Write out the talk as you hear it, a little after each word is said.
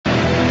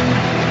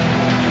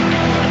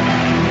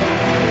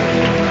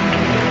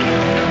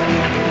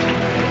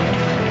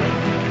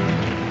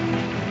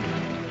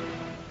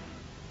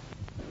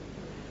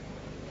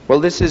Well,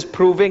 this is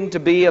proving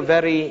to be a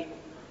very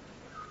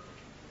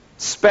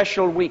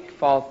special week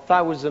for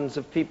thousands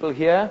of people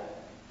here,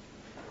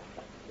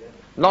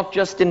 not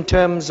just in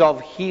terms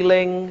of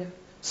healing,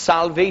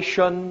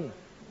 salvation,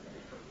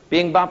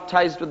 being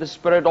baptized with the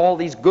Spirit, all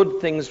these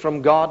good things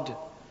from God,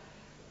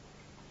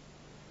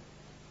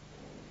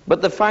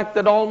 but the fact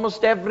that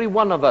almost every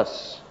one of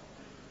us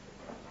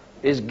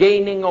is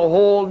gaining a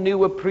whole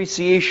new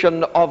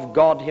appreciation of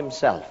God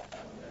Himself.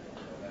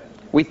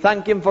 We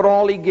thank Him for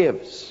all He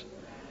gives,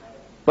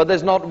 but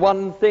there's not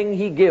one thing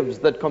He gives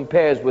that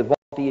compares with what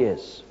He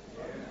is.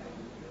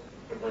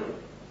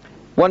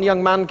 One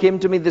young man came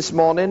to me this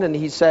morning and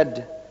he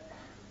said,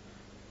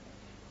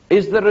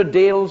 "Is there a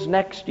Dales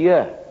next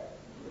year?"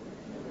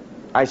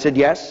 I said,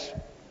 "Yes."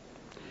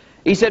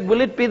 He said,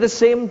 "Will it be the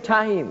same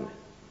time,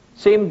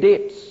 same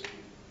dates?"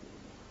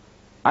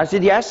 I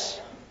said,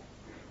 "Yes."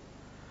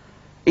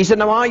 He said,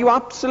 "Now are you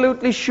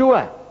absolutely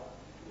sure?"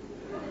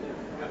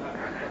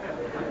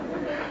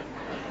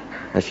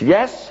 I said,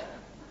 "Yes."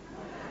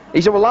 He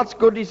said, "Well, that's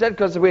good," he said,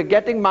 "because we're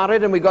getting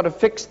married and we've got to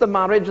fix the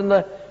marriage and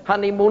the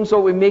honeymoon so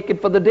we make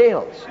it for the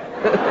Dales."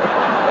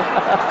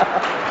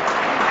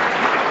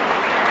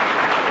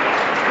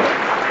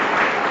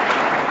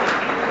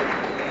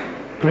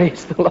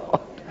 Praise the Lord.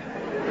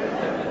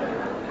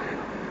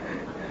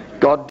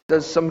 God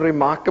does some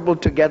remarkable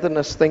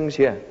togetherness things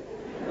here.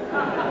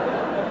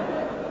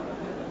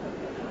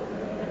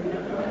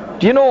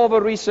 Do you know, over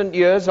recent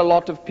years, a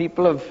lot of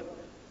people have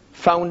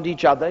found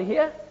each other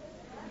here?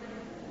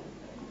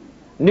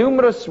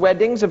 Numerous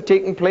weddings have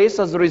taken place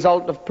as a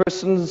result of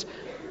persons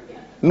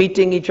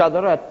meeting each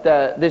other at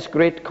this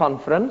great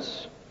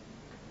conference.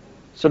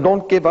 So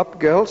don't give up,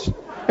 girls.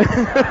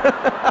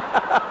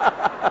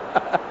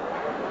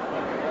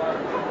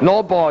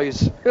 Nor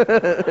boys.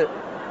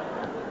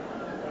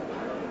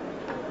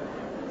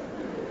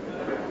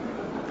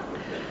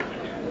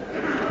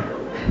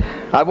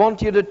 I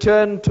want you to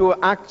turn to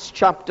Acts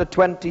chapter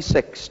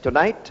 26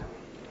 tonight.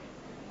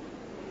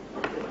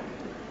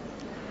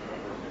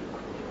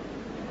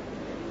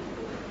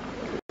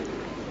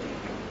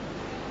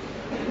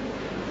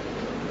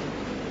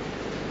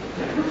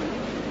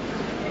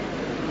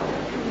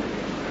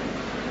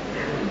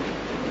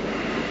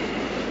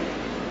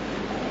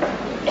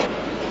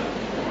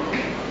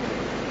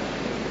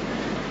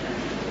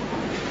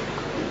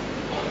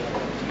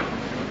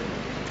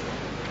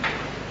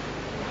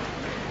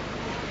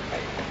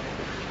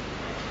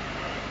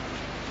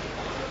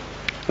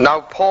 Now,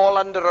 Paul,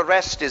 under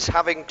arrest, is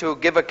having to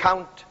give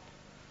account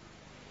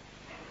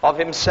of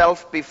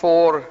himself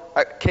before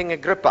King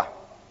Agrippa.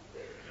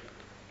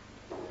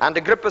 And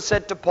Agrippa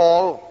said to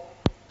Paul,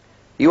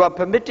 "You are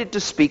permitted to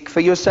speak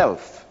for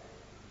yourself."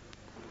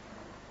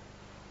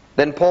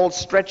 Then Paul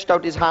stretched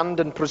out his hand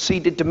and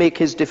proceeded to make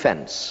his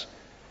defense.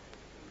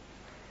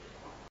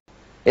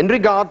 "In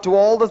regard to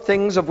all the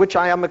things of which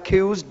I am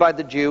accused by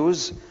the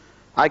Jews,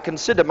 I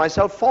consider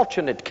myself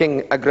fortunate,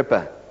 King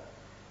Agrippa,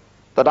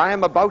 that I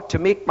am about to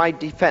make my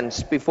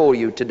defense before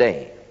you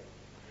today,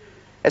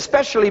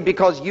 especially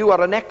because you are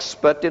an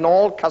expert in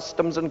all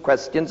customs and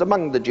questions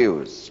among the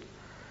Jews.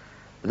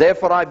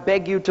 Therefore I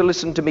beg you to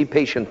listen to me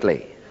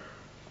patiently.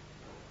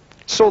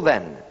 So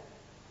then,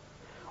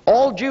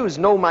 all Jews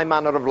know my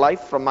manner of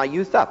life from my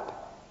youth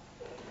up,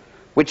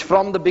 which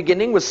from the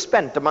beginning was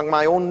spent among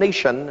my own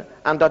nation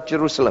and at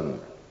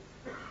Jerusalem.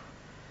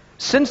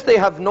 Since they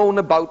have known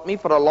about me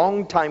for a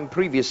long time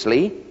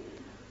previously,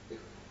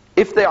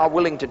 if they are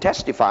willing to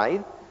testify,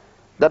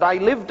 that I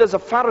lived as a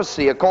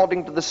Pharisee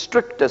according to the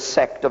strictest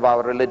sect of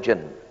our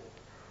religion.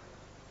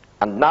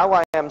 And now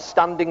I am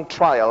standing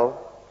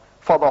trial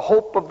for the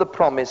hope of the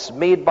promise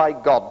made by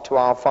God to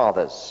our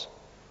fathers,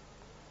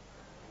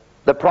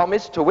 the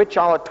promise to which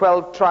our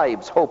 12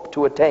 tribes hope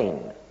to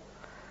attain,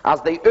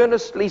 as they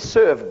earnestly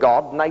serve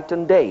God night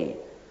and day.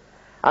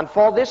 And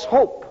for this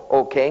hope,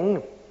 O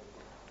King,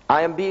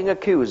 I am being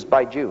accused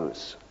by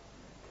Jews.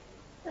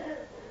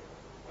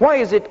 Why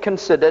is it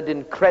considered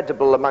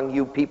incredible among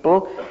you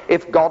people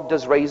if God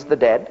does raise the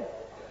dead?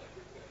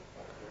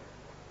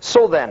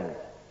 So then,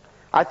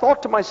 I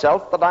thought to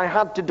myself that I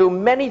had to do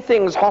many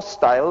things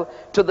hostile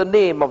to the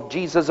name of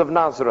Jesus of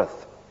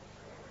Nazareth.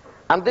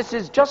 And this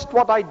is just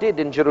what I did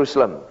in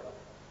Jerusalem.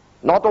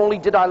 Not only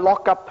did I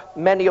lock up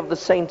many of the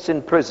saints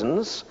in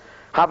prisons,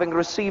 having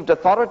received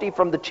authority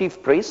from the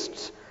chief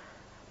priests,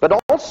 but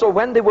also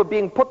when they were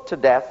being put to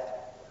death,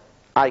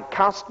 I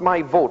cast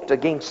my vote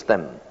against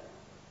them.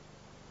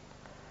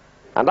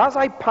 And as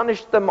I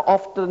punished them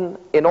often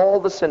in all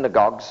the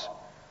synagogues,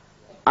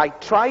 I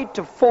tried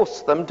to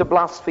force them to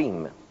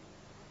blaspheme.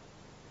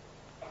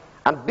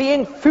 And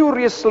being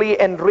furiously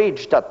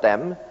enraged at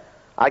them,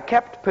 I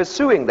kept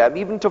pursuing them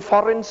even to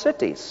foreign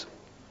cities.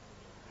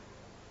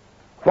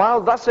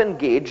 While thus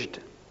engaged,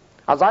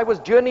 as I was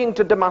journeying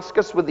to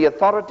Damascus with the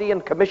authority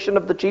and commission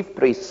of the chief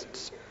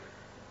priests,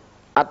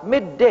 at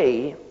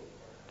midday,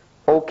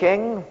 O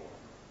King,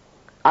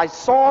 I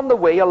saw on the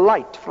way a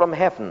light from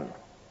heaven,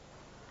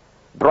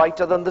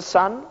 brighter than the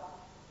sun,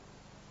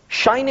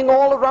 shining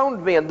all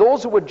around me and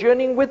those who were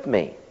journeying with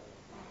me.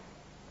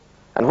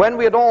 And when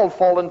we had all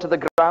fallen to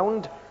the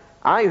ground,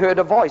 I heard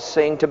a voice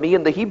saying to me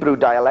in the Hebrew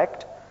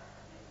dialect,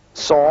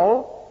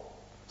 Saul,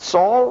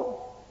 Saul,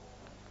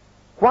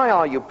 why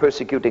are you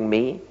persecuting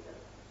me?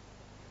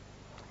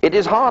 It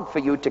is hard for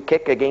you to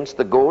kick against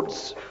the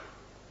goads.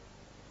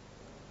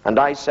 And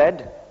I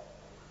said,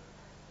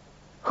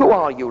 who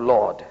are you,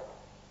 Lord?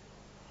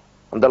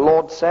 And the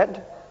Lord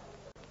said,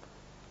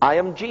 I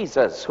am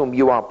Jesus whom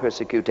you are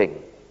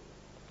persecuting.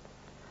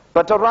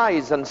 But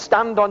arise and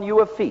stand on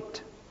your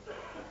feet.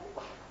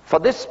 For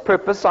this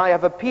purpose I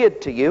have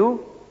appeared to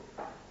you,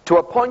 to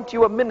appoint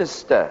you a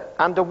minister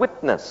and a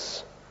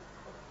witness,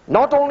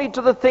 not only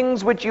to the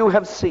things which you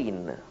have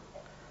seen,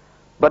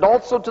 but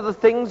also to the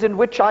things in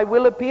which I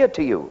will appear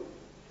to you,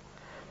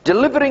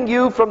 delivering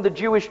you from the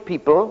Jewish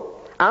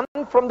people and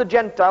from the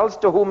Gentiles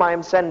to whom I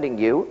am sending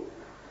you,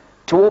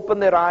 to open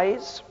their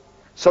eyes,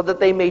 so that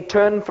they may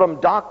turn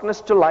from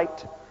darkness to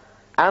light,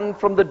 and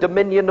from the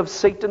dominion of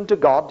Satan to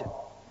God,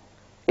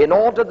 in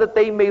order that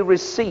they may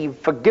receive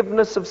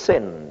forgiveness of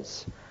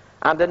sins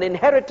and an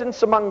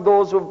inheritance among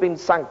those who have been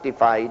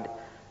sanctified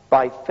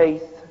by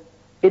faith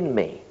in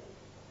me.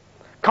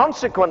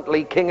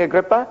 Consequently, King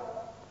Agrippa,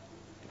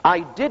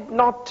 I did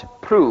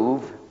not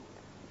prove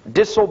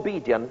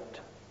disobedient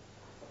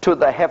to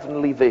the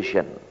heavenly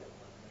vision.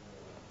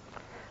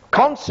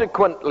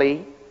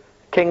 Consequently,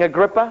 King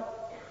Agrippa,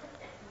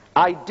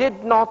 I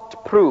did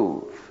not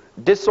prove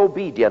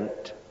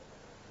disobedient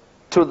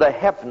to the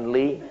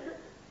heavenly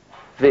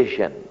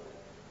vision.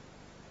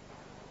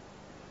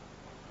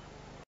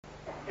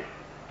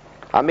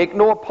 I make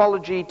no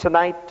apology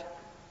tonight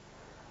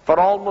for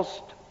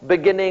almost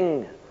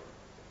beginning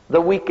the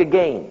week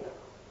again,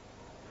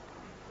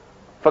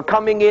 for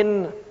coming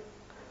in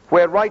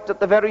where right at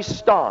the very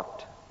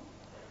start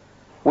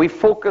we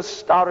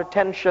focused our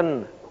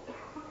attention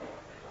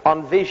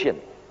on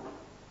vision.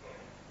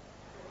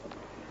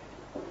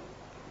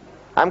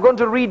 I'm going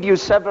to read you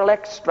several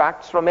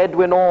extracts from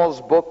Edwin Orr's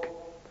book,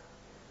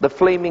 The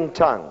Flaming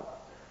Tongue,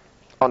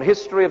 on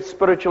history of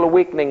spiritual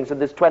awakenings in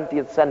this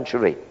 20th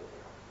century.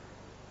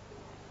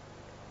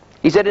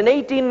 He said in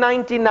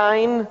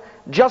 1899,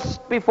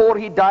 just before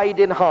he died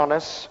in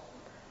harness,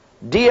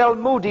 D.L.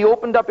 Moody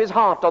opened up his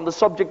heart on the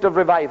subject of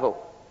revival.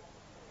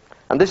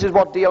 And this is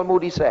what D.L.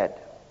 Moody said.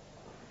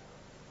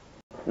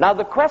 Now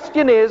the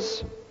question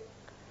is,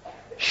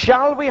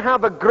 shall we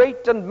have a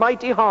great and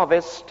mighty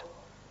harvest,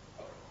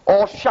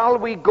 or shall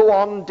we go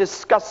on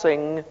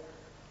discussing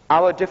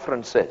our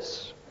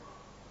differences?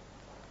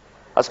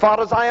 As far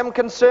as I am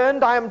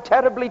concerned, I am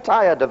terribly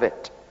tired of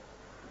it.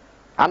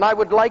 And I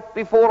would like,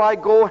 before I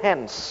go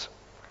hence,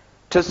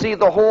 to see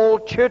the whole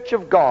Church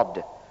of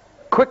God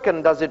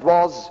quickened as it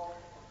was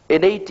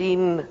in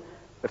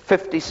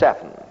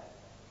 1857.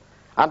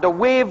 And a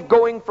wave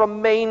going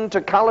from Maine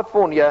to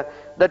California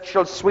that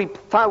shall sweep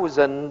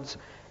thousands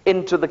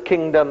into the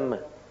kingdom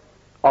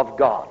of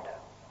God.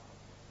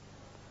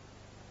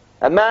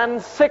 A man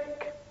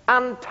sick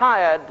and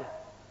tired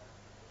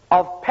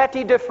of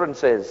petty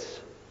differences,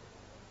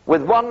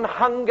 with one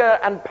hunger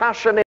and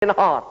passion in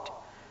heart,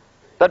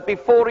 that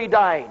before he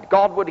died,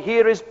 God would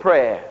hear his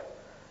prayer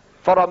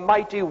for a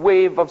mighty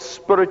wave of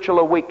spiritual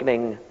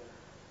awakening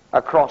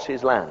across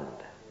his land.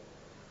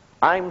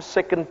 I'm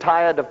sick and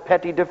tired of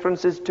petty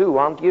differences too,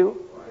 aren't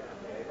you?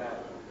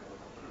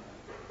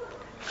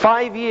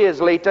 5 years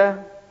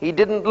later, he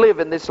didn't live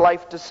in this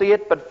life to see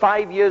it, but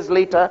 5 years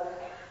later,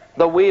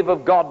 the wave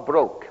of God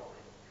broke.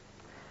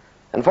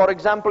 And for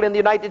example, in the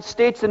United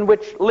States, in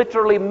which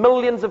literally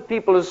millions of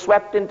people are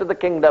swept into the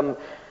kingdom,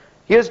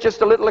 here's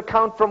just a little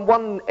account from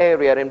one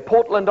area in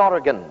Portland,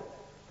 Oregon.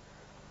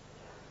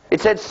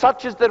 It said,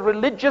 such is the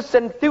religious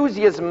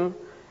enthusiasm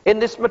in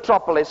this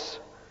metropolis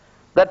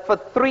that for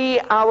 3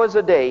 hours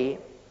a day,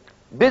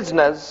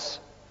 business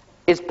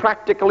is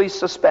practically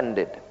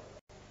suspended.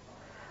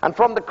 And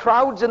from the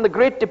crowds in the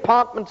great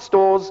department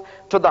stores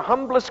to the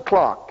humblest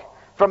clerk,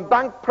 from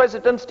bank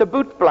presidents to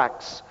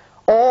bootblacks,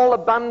 all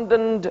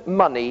abandoned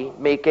money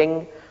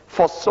making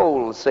for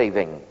soul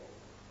saving.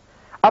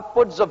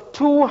 Upwards of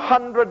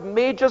 200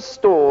 major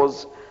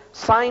stores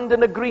signed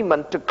an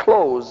agreement to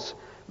close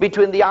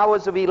between the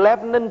hours of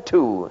 11 and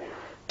 2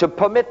 to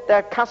permit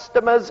their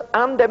customers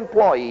and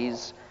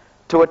employees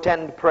to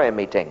attend prayer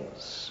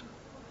meetings.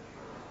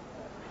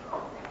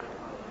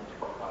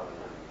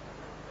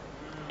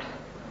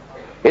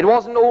 It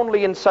wasn't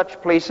only in such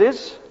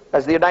places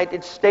as the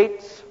United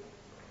States,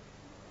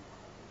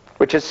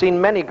 which has seen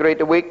many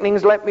great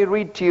awakenings. Let me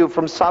read to you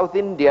from South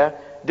India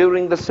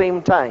during the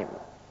same time.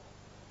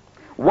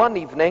 One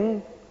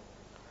evening,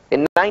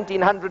 in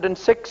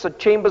 1906, at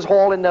Chambers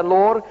Hall in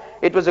Nellore,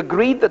 it was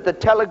agreed that the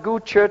Telugu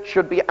church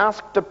should be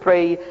asked to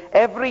pray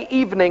every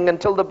evening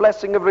until the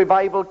blessing of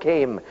revival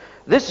came.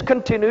 This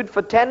continued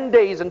for 10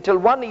 days until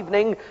one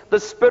evening the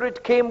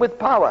Spirit came with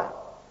power.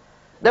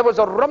 There was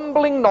a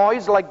rumbling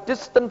noise like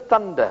distant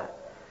thunder,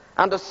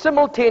 and a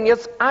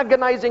simultaneous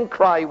agonizing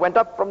cry went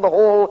up from the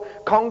whole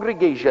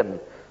congregation.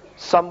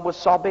 Some were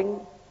sobbing,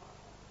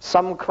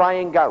 some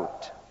crying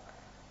out,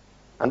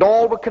 and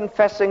all were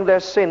confessing their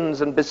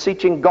sins and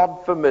beseeching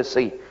God for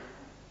mercy.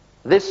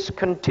 This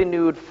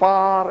continued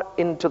far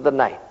into the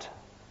night.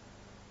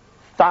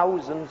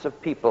 Thousands of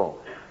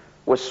people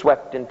were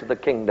swept into the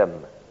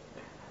kingdom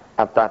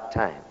at that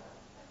time.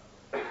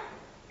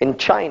 In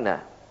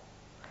China,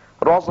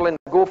 Rosalind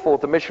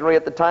Goforth, a missionary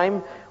at the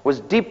time, was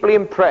deeply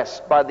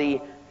impressed by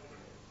the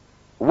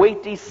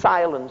weighty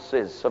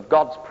silences of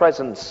God's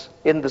presence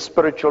in the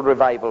spiritual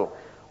revival.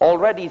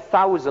 Already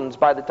thousands,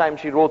 by the time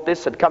she wrote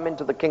this, had come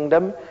into the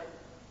kingdom.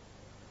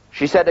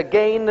 She said,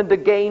 again and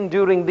again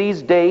during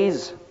these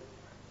days,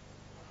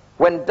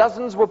 when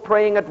dozens were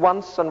praying at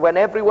once and when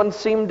everyone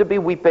seemed to be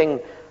weeping,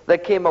 there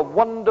came a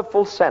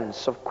wonderful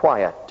sense of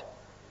quiet.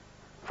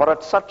 For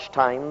at such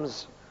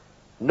times,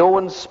 no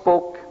one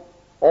spoke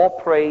or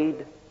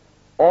prayed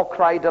or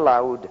cried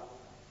aloud.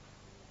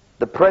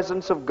 The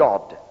presence of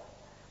God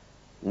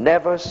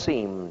never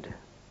seemed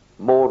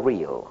more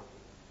real.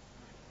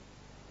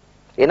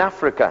 In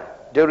Africa,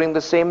 during the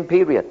same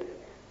period,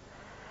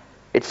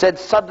 it said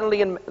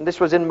suddenly, and this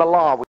was in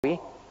Malawi,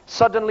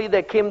 suddenly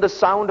there came the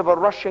sound of a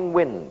rushing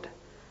wind.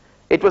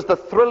 It was the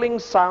thrilling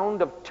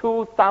sound of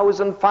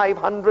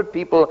 2,500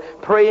 people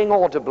praying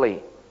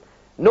audibly,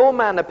 no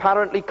man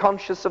apparently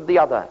conscious of the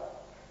other.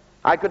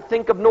 I could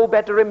think of no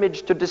better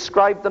image to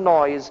describe the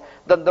noise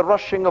than the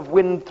rushing of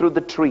wind through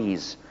the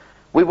trees.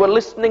 We were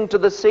listening to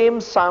the same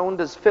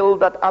sound as filled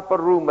that upper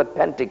room at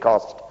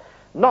Pentecost.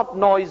 Not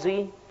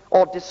noisy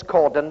or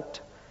discordant.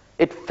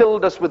 It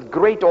filled us with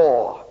great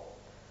awe.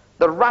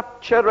 The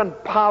rapture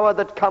and power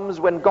that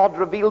comes when God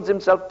reveals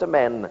himself to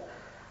men.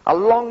 A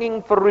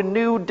longing for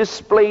renewed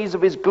displays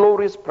of his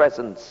glorious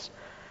presence.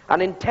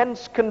 An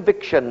intense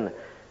conviction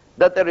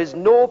that there is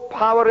no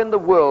power in the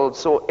world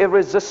so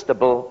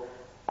irresistible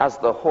as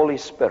the Holy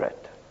Spirit.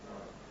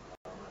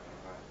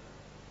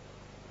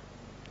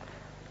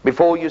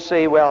 Before you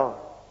say, well,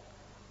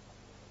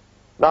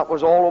 that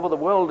was all over the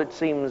world, it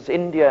seems,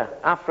 India,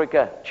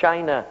 Africa,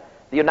 China,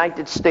 the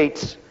United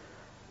States.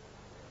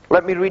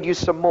 Let me read you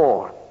some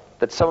more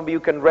that some of you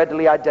can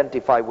readily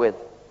identify with.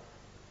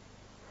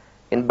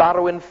 In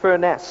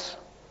Barrow-in-Furness,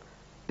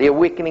 the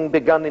awakening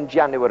began in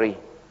January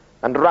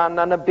and ran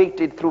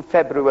unabated through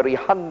February,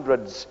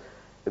 hundreds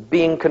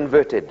being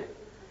converted.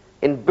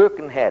 In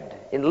Birkenhead,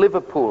 in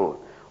Liverpool,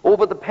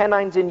 over the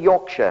Pennines in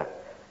Yorkshire,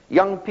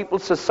 young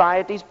people's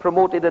societies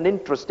promoted an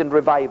interest in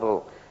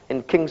revival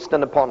in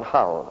Kingston upon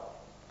Hull.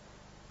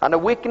 An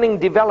awakening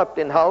developed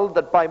in Hull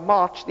that by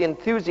March the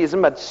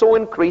enthusiasm had so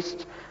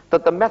increased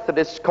that the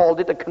Methodists called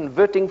it a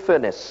converting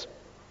furnace.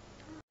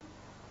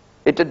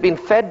 It had been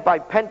fed by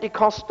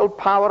Pentecostal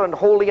power and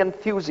holy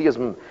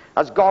enthusiasm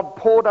as God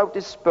poured out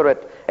his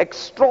Spirit.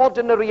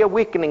 Extraordinary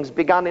awakenings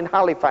began in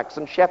Halifax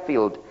and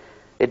Sheffield,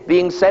 it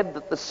being said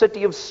that the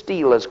city of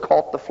steel has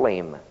caught the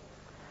flame.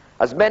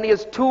 As many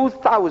as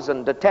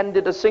 2,000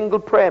 attended a single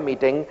prayer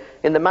meeting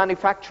in the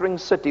manufacturing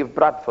city of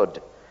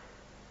Bradford.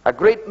 A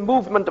great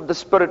movement of the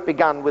Spirit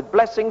began with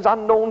blessings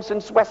unknown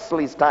since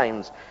Wesley's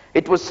times.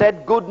 It was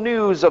said good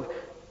news of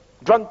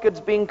drunkards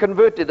being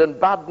converted and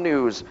bad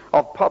news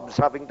of pubs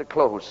having to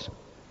close.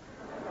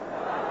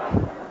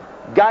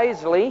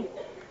 Guiseley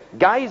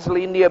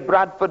near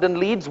Bradford and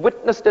Leeds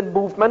witnessed a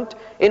movement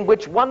in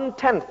which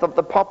 1/10 of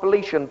the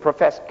population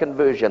professed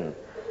conversion.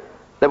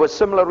 There were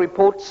similar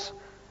reports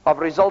of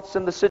results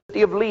in the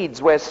city of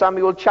Leeds, where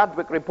Samuel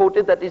Chadwick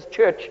reported that his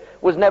church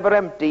was never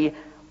empty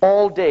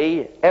all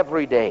day,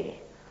 every day.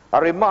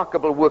 A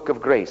remarkable work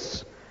of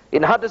grace.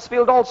 In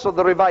Huddersfield also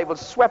the revival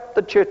swept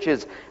the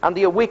churches and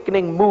the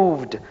awakening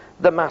moved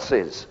the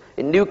masses.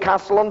 In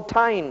Newcastle on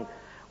Tyne,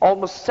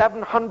 almost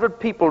 700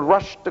 people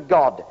rushed to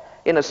God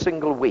in a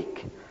single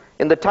week.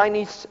 In the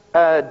tiny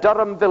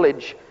Durham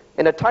village,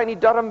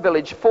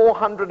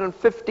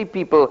 450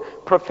 people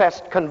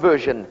professed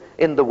conversion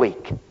in the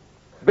week.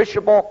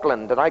 Bishop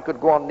Auckland, and I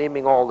could go on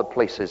naming all the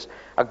places.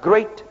 A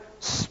great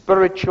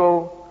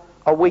spiritual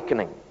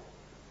awakening.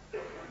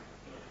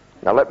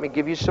 Now let me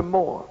give you some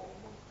more.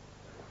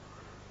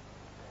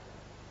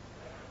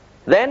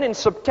 Then in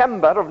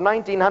September of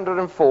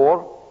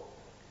 1904,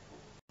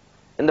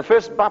 in the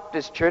First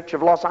Baptist Church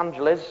of Los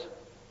Angeles,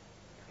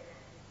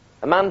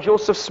 a man,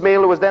 Joseph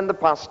Smale, who was then the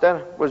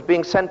pastor, was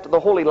being sent to the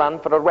Holy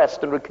Land for a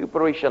rest and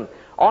recuperation.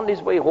 On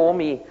his way home,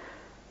 he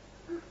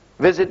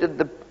visited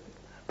the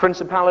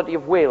Principality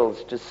of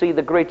Wales to see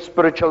the great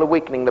spiritual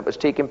awakening that was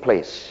taking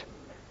place.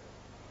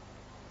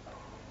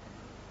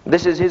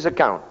 This is his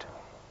account.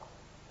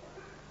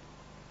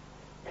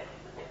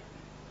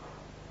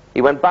 He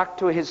went back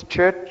to his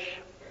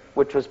church,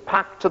 which was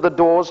packed to the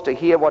doors, to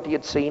hear what he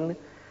had seen.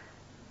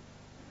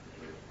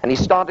 And he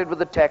started with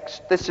the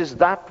text, "This is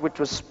that which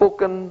was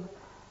spoken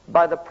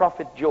by the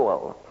prophet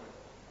Joel."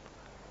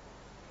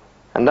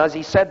 And as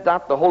he said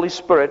that, the Holy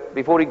Spirit,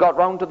 before he got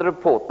round to the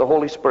report, the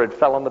Holy Spirit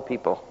fell on the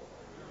people.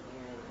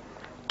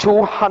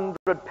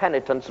 200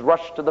 penitents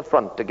rushed to the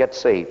front to get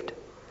saved.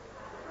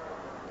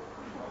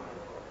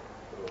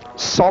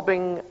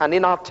 Sobbing and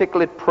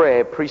inarticulate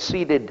prayer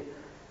preceded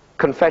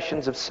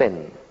confessions of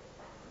sin.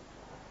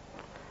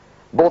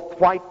 Both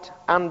white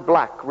and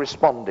black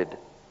responded.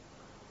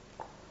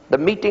 The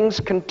meetings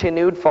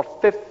continued for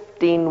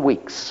 15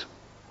 weeks.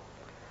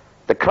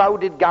 The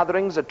crowded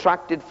gatherings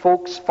attracted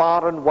folks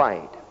far and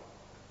wide.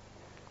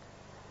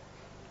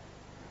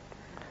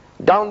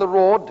 Down the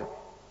road,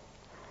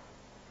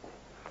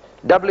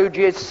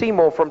 W.J.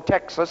 Seymour from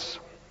Texas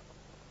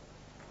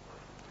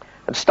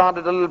had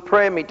started a little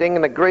prayer meeting,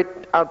 and a great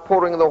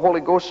outpouring of the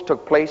Holy Ghost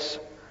took place.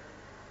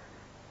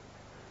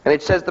 And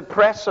it says the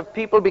press of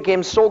people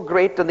became so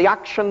great and the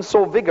action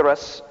so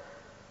vigorous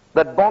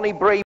that Bonnie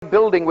Bray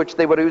building which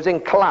they were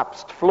using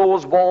collapsed,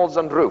 floors, walls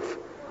and roof.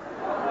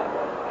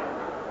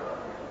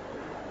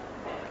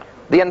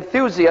 The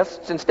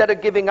enthusiasts, instead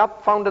of giving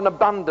up, found an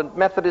abandoned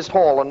Methodist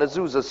hall on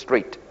Azusa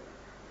Street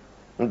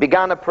and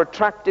began a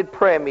protracted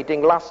prayer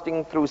meeting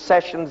lasting through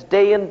sessions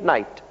day and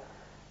night,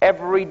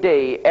 every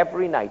day,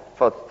 every night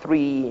for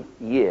 3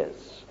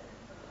 years.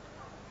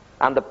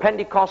 And the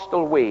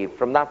Pentecostal wave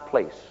from that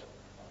place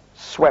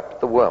swept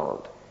the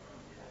world.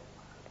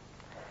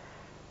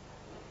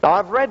 Now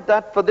I've read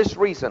that for this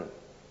reason.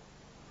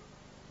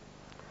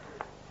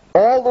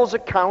 All those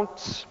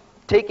accounts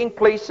taking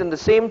place in the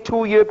same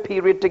 2-year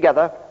period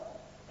together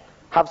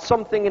have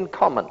something in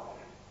common.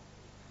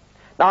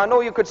 Now I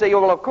know you could say, oh,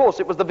 well, of course,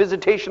 it was the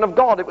visitation of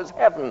God, it was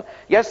heaven.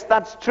 Yes,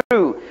 that's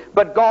true,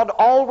 but God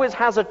always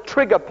has a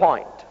trigger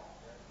point.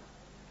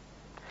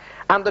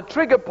 And the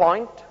trigger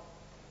point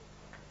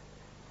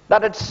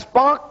that had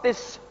sparked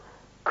this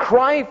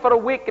cry for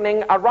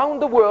awakening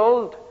around the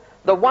world,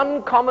 the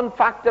one common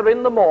factor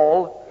in them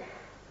all,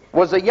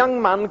 was a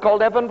young man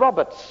called Evan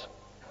Roberts.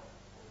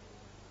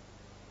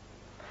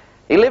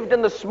 He lived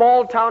in the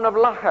small town of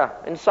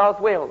Lacha in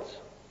South Wales.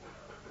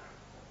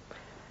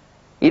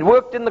 He'd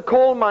worked in the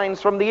coal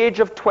mines from the age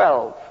of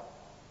 12.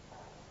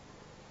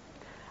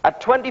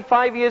 At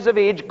 25 years of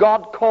age,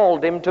 God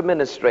called him to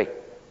ministry.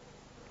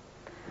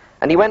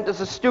 And he went as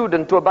a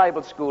student to a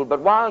Bible school, but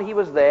while he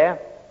was there,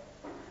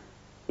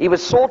 he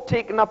was so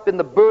taken up in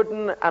the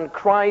burden and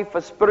cry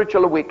for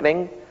spiritual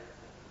awakening,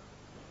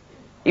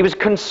 he was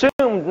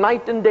consumed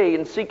night and day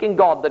in seeking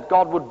God, that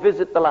God would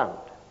visit the land.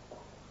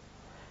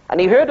 And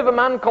he heard of a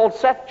man called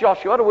Seth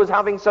Joshua who was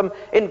having some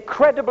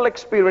incredible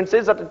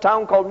experiences at a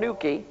town called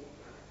Newquay,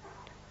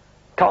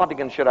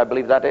 Cardiganshire, I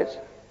believe that is.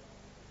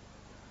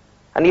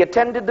 And he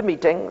attended the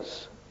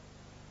meetings,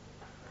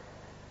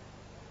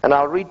 and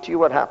I'll read to you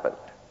what happened.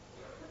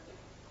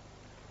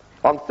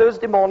 On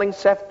Thursday morning,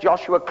 Seth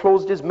Joshua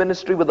closed his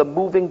ministry with a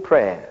moving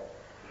prayer,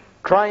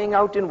 crying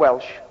out in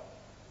Welsh,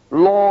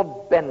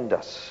 "Lord, bend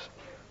us."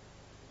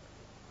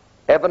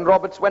 Evan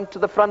Roberts went to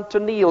the front to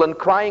kneel and,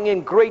 crying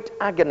in great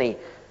agony,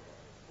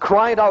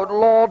 cried out,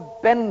 "Lord,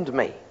 bend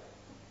me."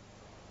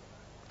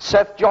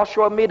 Seth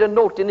Joshua made a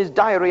note in his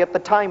diary at the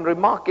time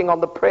remarking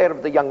on the prayer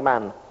of the young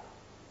man.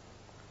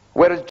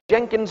 Whereas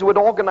Jenkins, who had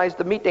organized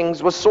the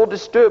meetings, was so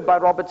disturbed by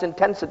Roberts'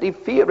 intensity,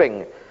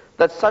 fearing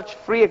that such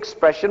free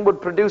expression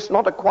would produce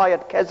not a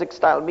quiet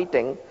Keswick-style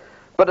meeting,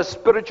 but a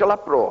spiritual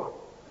uproar.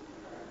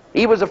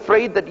 He was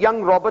afraid that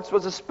young Roberts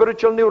was a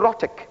spiritual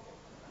neurotic.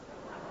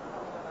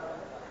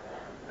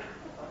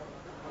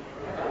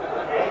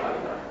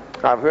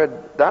 I've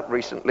heard that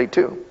recently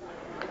too.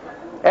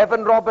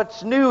 Evan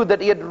Roberts knew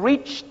that he had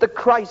reached the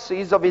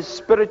crises of his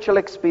spiritual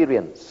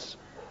experience.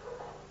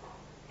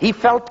 He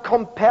felt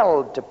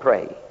compelled to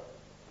pray.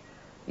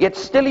 Yet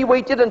still he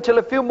waited until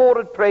a few more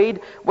had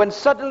prayed, when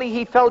suddenly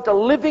he felt a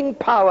living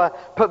power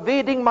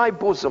pervading my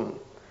bosom.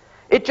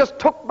 It just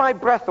took my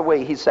breath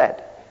away, he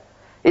said.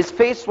 His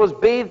face was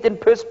bathed in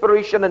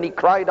perspiration and he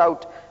cried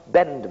out,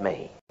 "Bend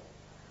me."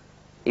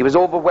 He was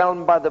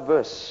overwhelmed by the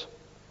verse,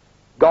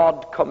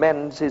 "God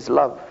commends his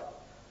love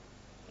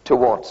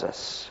towards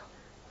us."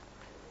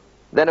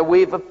 Then a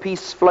wave of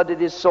peace flooded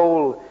his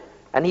soul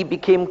and he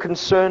became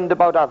concerned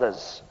about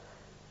others.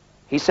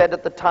 He said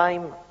at the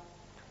time,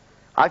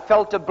 "I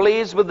felt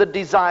ablaze with the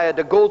desire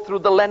to go through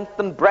the length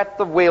and breadth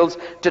of Wales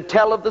to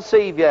tell of the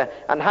Savior,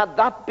 and had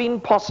that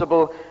been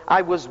possible,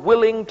 I was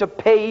willing to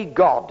pay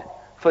God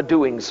for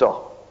doing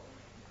so."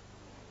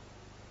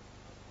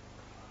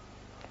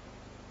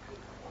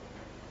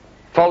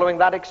 Following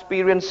that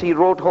experience, he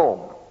wrote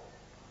home.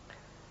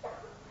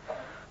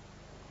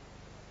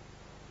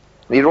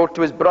 He wrote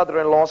to his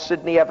brother-in-law,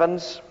 Sidney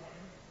Evans,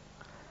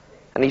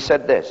 and he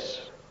said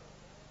this,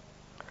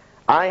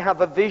 "I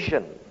have a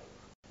vision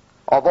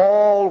of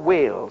all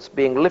Wales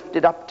being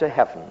lifted up to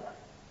heaven.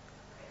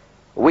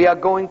 We are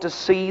going to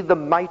see the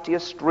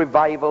mightiest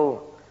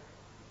revival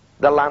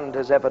the land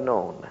has ever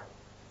known."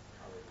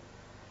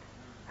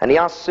 And he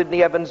asked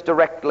Sidney Evans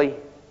directly,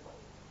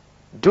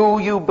 "Do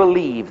you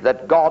believe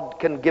that God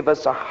can give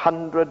us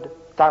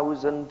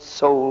 100,000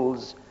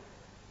 souls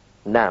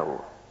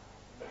now?"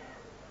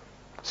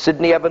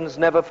 Sidney Evans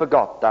never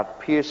forgot that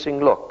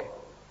piercing look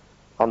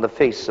on the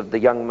face of the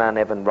young man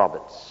Evan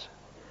Roberts.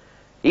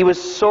 He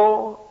was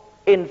so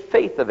in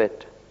faith of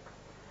it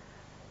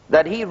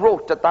that he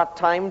wrote at that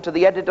time to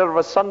the editor of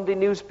a Sunday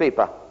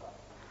newspaper,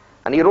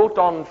 and he wrote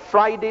on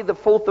Friday the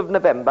 4th of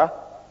November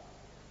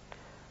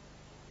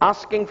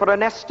asking for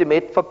an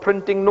estimate for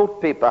printing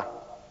notepaper,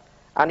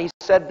 and he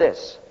said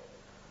this,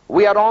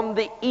 "We are on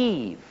the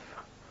eve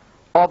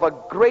of a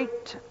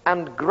great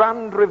and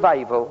grand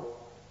revival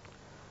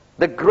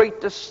the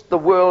greatest the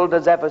world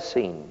has ever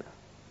seen.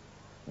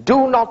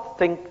 Do not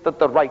think that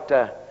the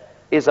writer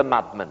is a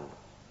madman.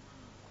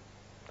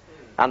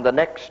 And the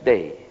next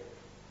day,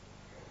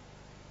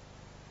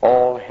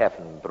 all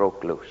heaven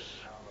broke loose.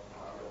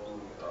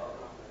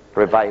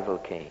 Revival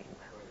came.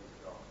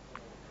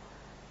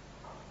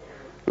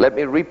 Let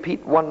me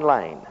repeat one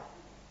line.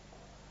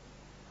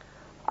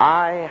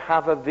 I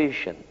have a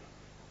vision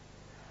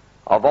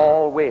of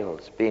all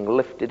Wales being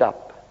lifted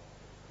up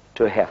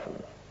to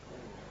heaven.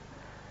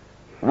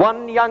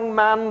 One young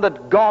man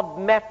that God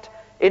met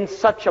in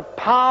such a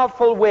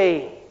powerful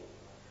way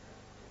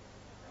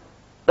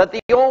that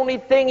the only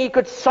thing he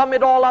could sum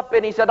it all up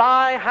in, he said,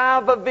 I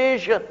have a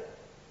vision.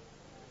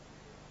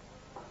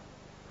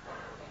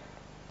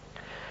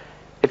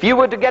 If you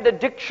were to get a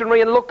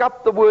dictionary and look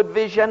up the word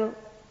vision,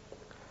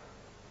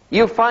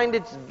 you find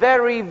it's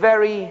very,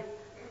 very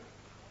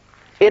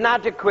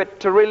inadequate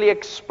to really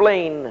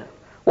explain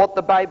what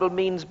the Bible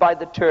means by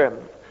the term.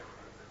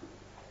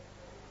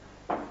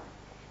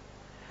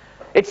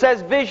 It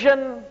says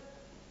vision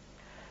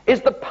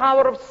is the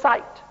power of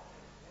sight.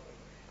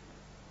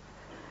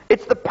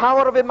 It's the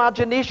power of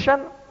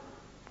imagination.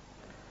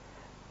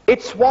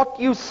 It's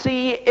what you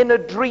see in a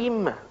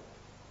dream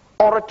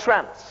or a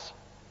trance.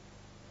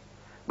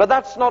 But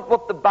that's not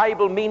what the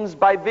Bible means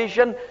by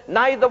vision.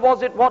 Neither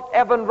was it what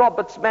Evan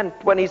Roberts meant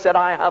when he said,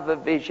 I have a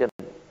vision.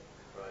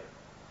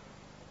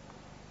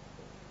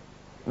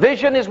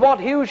 Vision is what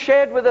Hugh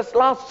shared with us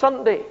last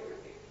Sunday.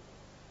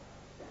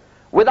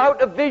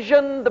 Without a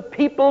vision, the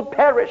people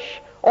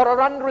perish or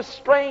are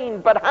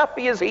unrestrained, but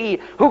happy is he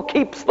who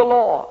keeps the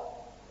law.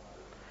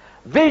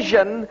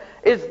 Vision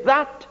is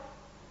that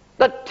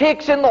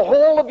takes in the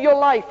whole of your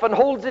life and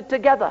holds it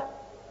together.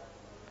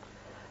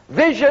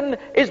 Vision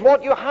is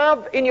what you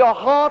have in your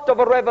heart of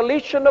a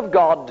revelation of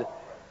God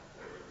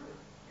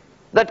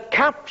that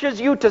captures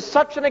you to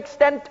such an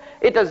extent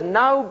it has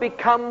now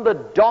become the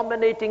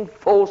dominating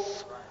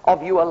force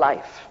of your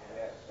life.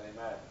 Yes,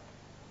 amen.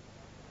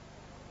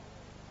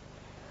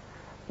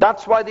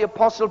 That's why the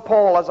Apostle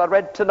Paul, as I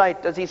read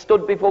tonight, as he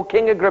stood before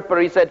King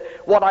Agrippa, he said,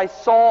 what I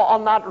saw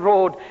on that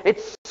road, it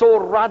so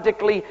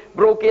radically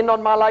broke in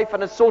on my life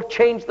and it so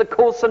changed the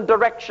course and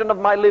direction of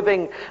my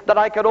living that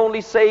I could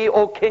only say,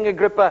 O King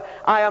Agrippa,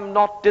 I am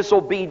not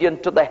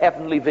disobedient to the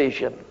heavenly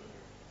vision.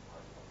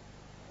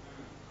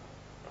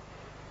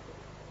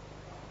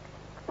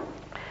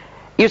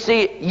 You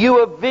see,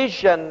 your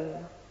vision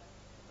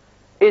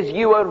is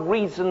your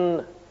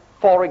reason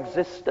for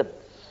existence.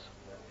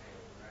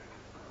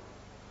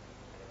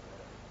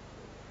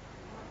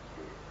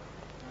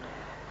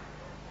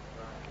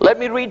 Let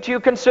me read to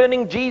you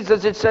concerning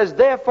Jesus. It says,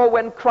 therefore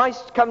when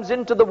Christ comes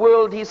into the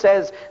world, he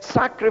says,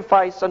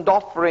 sacrifice and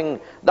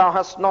offering thou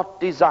hast not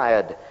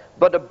desired,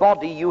 but a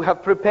body you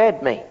have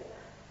prepared me.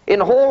 In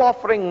whole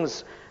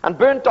offerings and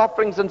burnt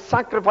offerings and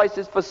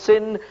sacrifices for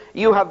sin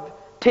you have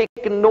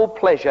taken no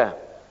pleasure.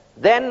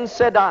 Then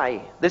said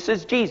I, this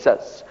is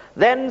Jesus,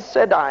 then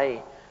said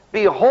I,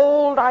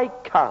 behold I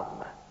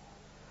come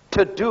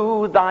to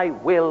do thy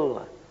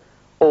will,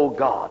 O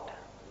God.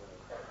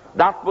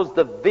 That was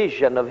the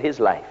vision of his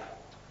life.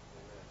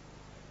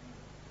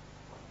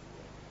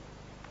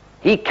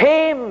 He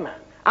came,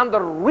 and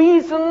the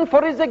reason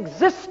for his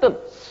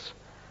existence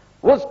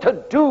was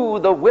to do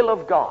the will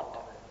of God.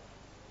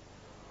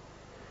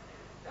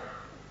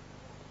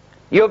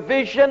 Your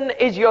vision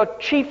is your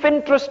chief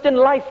interest in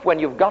life when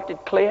you've got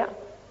it clear.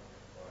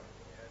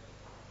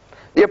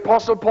 The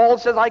Apostle Paul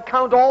says, I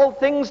count all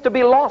things to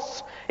be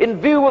loss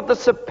in view of the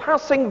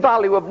surpassing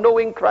value of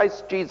knowing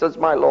Christ Jesus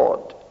my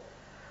Lord,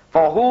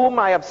 for whom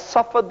I have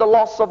suffered the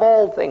loss of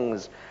all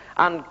things,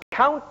 and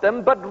count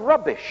them but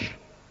rubbish,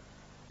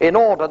 in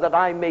order that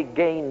I may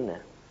gain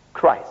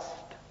Christ.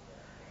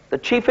 The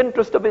chief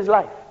interest of his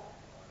life.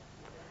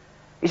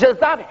 He says,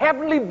 that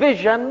heavenly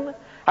vision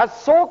has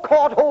so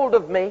caught hold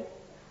of me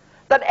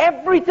that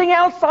everything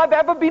else I've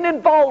ever been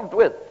involved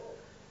with,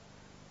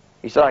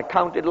 he said, I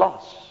count it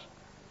loss.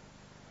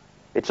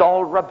 It's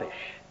all rubbish,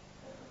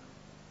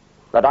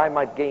 that I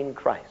might gain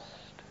Christ.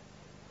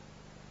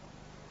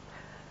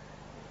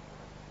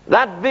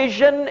 That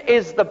vision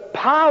is the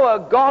power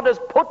God has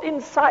put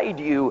inside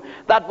you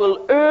that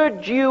will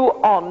urge you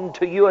on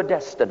to your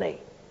destiny.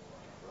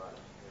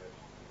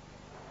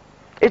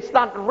 It's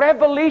that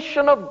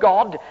revelation of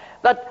God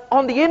that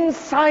on the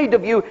inside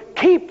of you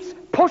keeps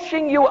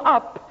pushing you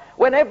up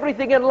when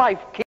everything in life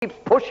keeps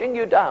pushing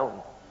you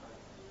down.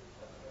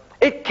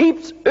 It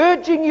keeps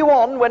urging you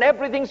on when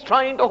everything's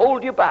trying to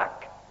hold you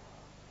back.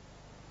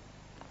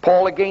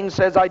 Paul again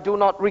says, I do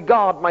not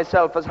regard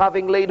myself as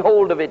having laid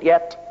hold of it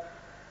yet.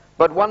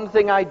 But one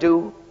thing I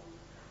do,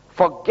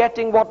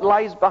 forgetting what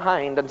lies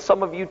behind, and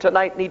some of you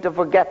tonight need to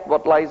forget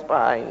what lies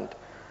behind,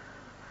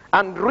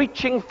 and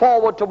reaching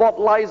forward to what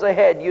lies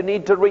ahead, you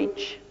need to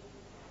reach.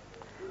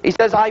 He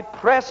says, I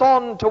press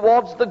on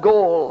towards the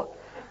goal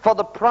for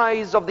the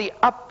prize of the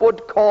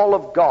upward call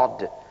of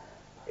God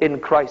in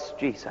Christ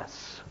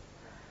Jesus.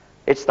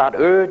 It's that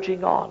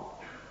urging on.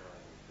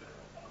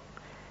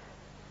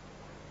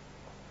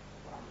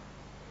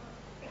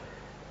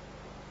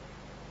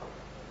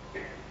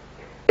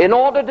 In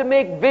order to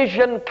make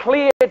vision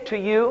clear to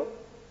you,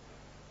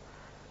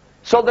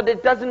 so that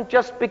it doesn't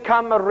just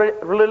become a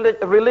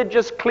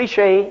religious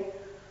cliche,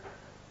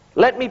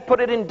 let me put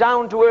it in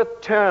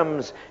down-to-earth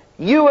terms.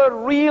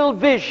 Your real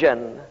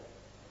vision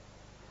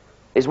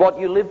is what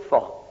you live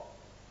for,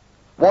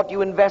 what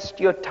you invest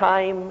your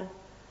time,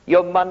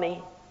 your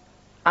money,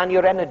 and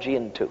your energy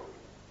into.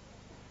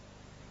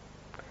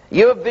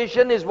 Your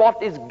vision is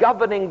what is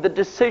governing the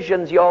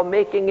decisions you're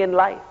making in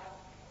life.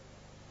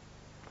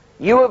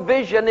 Your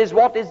vision is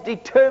what is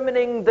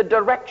determining the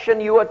direction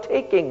you are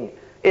taking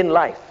in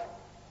life.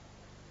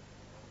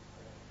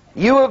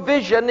 Your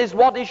vision is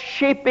what is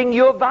shaping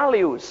your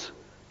values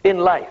in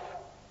life.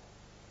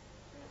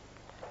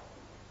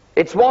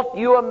 It's what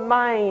your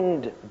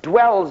mind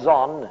dwells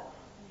on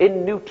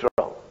in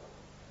neutral,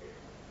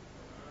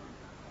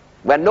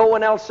 when no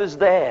one else is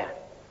there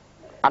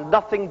and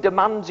nothing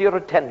demands your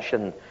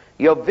attention.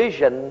 Your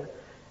vision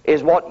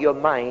is what your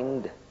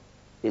mind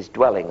is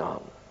dwelling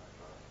on.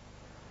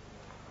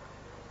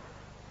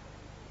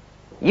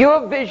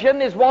 Your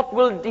vision is what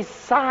will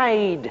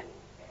decide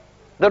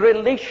the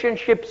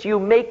relationships you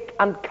make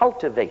and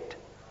cultivate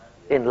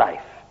in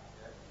life.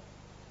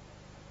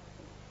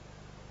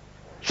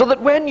 So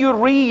that when you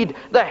read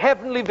the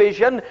heavenly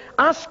vision,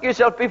 ask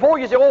yourself, before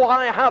you say, oh,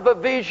 I have a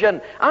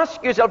vision,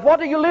 ask yourself, what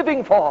are you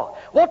living for?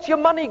 What's your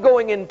money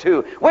going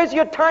into? Where's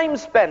your time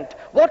spent?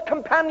 What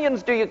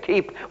companions do you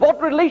keep?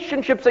 What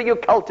relationships are you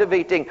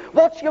cultivating?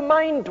 What's your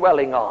mind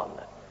dwelling on?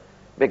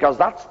 Because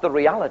that's the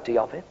reality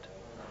of it.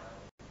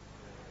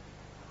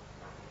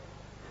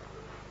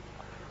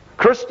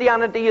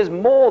 Christianity is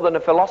more than a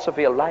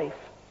philosophy of life.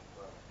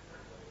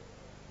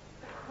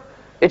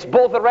 It's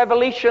both a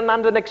revelation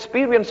and an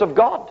experience of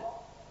God.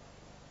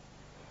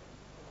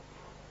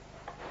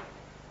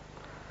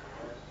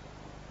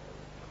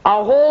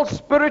 Our whole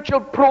spiritual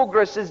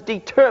progress is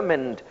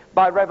determined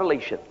by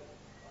revelation.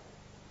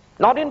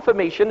 Not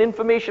information.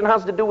 Information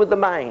has to do with the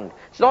mind.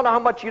 It's not how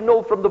much you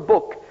know from the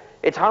book.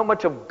 It's how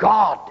much of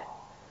God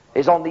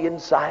is on the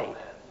inside.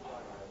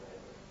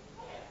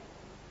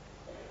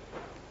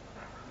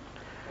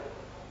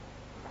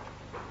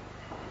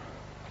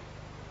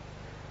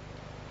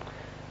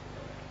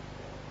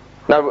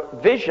 Now,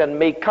 vision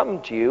may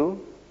come to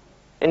you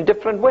in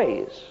different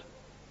ways.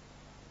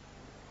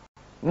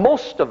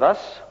 Most of us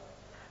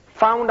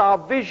found our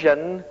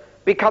vision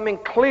becoming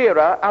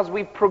clearer as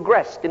we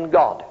progressed in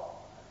God.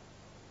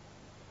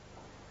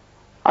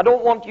 I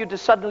don't want you to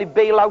suddenly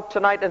bail out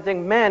tonight and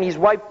think, man, he's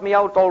wiped me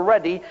out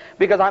already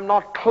because I'm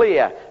not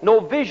clear.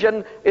 No,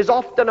 vision is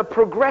often a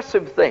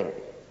progressive thing.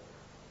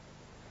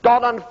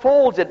 God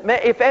unfolds it.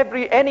 If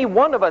any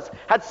one of us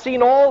had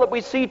seen all that we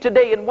see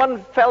today in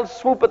one fell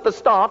swoop at the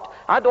start,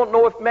 I don't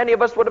know if many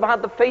of us would have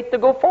had the faith to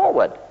go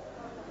forward.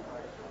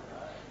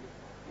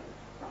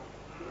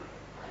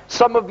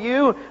 Some of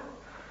you,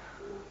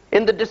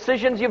 in the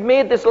decisions you've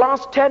made this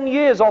last 10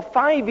 years or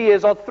 5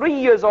 years or 3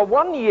 years or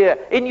 1 year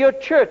in your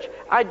church,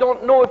 I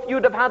don't know if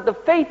you'd have had the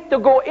faith to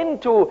go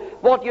into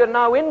what you're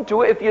now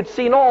into if you'd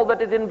seen all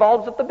that it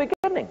involves at the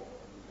beginning.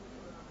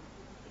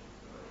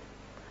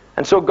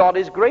 And so God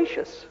is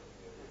gracious.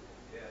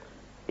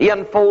 He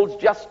unfolds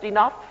just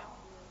enough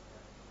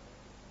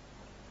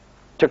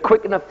to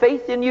quicken a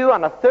faith in you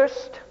and a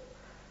thirst,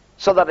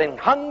 so that in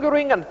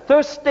hungering and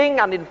thirsting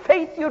and in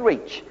faith you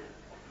reach.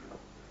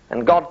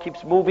 And God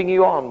keeps moving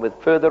you on with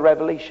further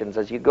revelations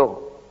as you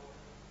go.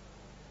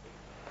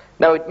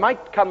 Now, it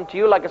might come to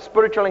you like a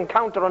spiritual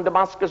encounter on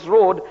Damascus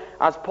Road,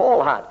 as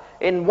Paul had.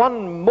 In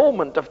one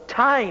moment of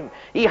time,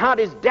 he had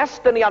his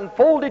destiny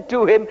unfolded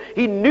to him.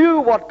 He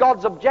knew what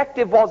God's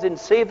objective was in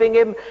saving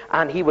him,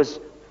 and he was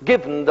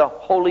given the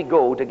Holy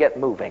Go to get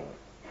moving.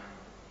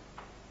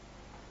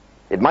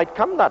 It might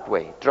come that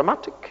way,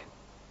 dramatic.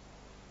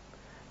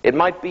 It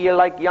might be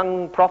like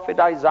young prophet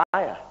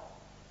Isaiah.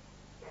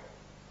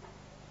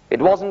 It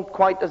wasn't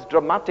quite as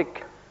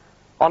dramatic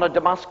on a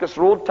Damascus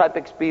Road type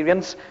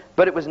experience,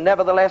 but it was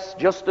nevertheless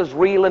just as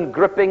real and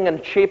gripping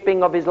and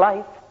shaping of his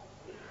life.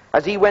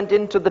 As he went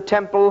into the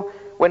temple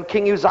when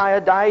King Uzziah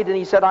died, and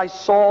he said, I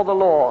saw the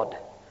Lord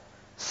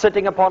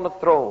sitting upon a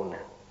throne,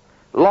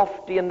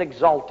 lofty and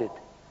exalted,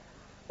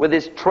 with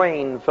his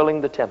train filling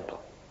the temple.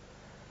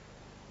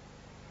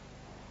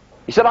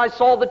 He said, I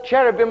saw the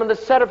cherubim and the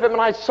seraphim,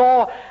 and I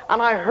saw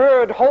and I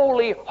heard,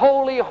 holy,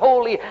 holy,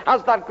 holy,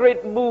 as that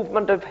great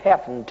movement of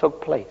heaven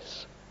took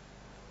place.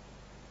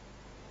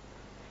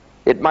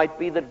 It might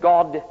be that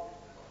God,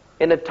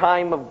 in a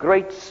time of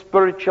great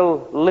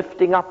spiritual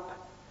lifting up,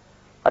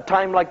 a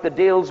time like the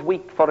Dales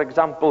Week, for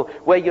example,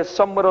 where you're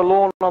somewhere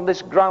alone on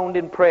this ground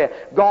in prayer,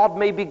 God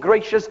may be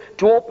gracious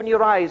to open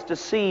your eyes to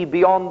see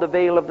beyond the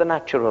veil of the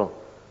natural,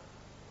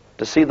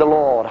 to see the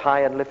Lord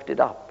high and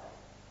lifted up.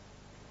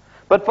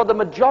 But for the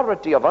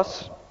majority of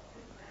us,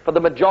 for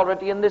the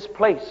majority in this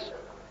place,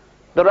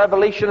 the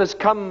revelation has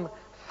come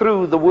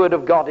through the Word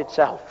of God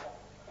itself,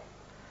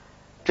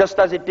 just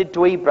as it did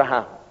to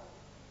Abraham.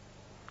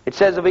 It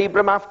says of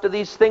Abram, after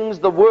these things,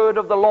 the word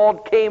of the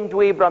Lord came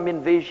to Abram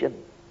in vision.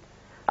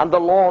 And the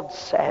Lord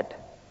said,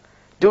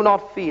 do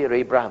not fear,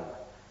 Abram.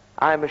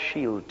 I am a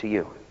shield to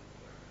you.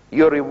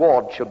 Your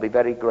reward shall be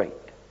very great.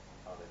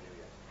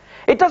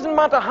 It doesn't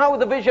matter how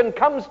the vision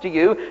comes to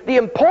you. The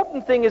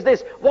important thing is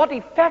this: what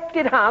effect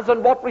it has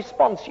and what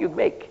response you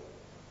make.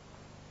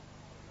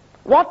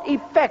 What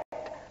effect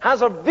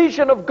has a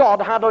vision of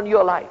God had on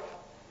your life?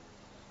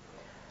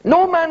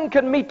 No man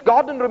can meet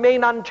God and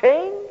remain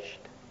unchanged.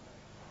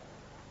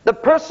 The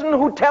person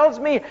who tells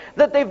me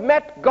that they've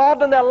met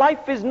God and their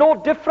life is no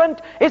different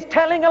is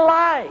telling a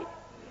lie.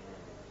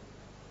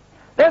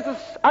 There's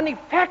an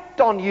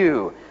effect on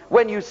you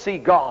when you see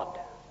God.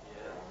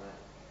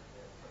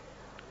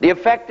 The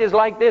effect is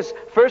like this.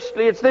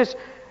 Firstly, it's this: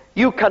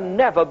 you can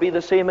never be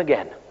the same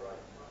again.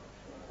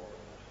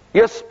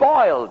 You're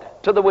spoiled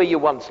to the way you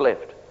once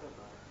lived.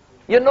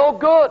 You're no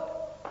good.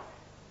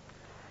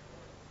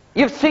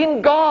 You've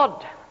seen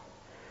God.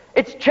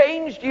 It's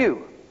changed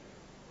you.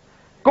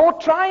 Go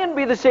try and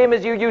be the same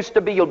as you used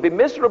to be. You'll be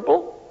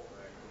miserable.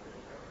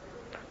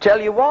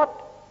 Tell you what,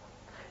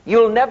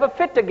 you'll never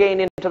fit again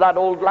into that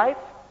old life.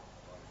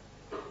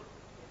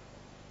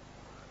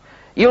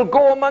 You'll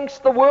go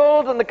amongst the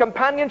world and the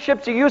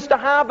companionships you used to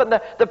have and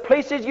the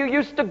places you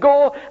used to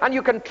go, and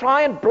you can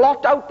try and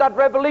blot out that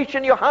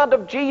revelation you had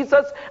of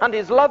Jesus and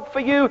his love for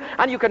you,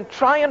 and you can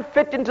try and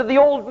fit into the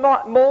old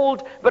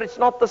mold, but it's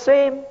not the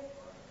same.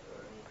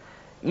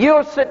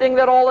 You're sitting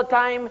there all the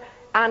time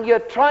and you're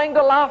trying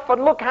to laugh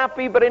and look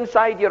happy, but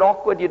inside you're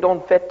awkward, you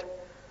don't fit.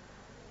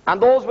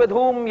 And those with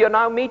whom you're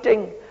now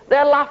meeting,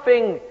 they're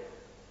laughing,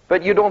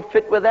 but you don't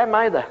fit with them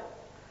either.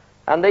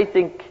 And they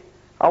think,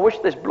 I wish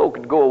this bloke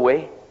would go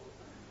away.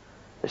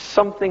 There's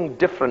something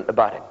different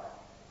about him.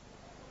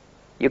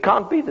 You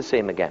can't be the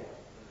same again.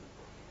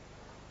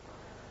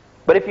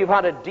 But if you've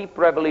had a deep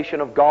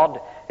revelation of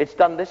God, it's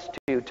done this to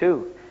you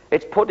too.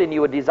 It's put in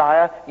you a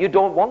desire. You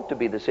don't want to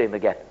be the same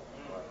again.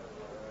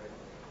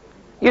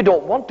 You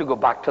don't want to go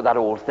back to that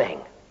old thing.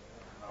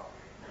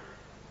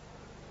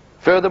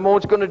 Furthermore,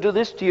 it's going to do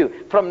this to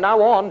you. From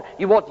now on,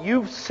 what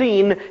you've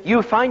seen,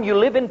 you find you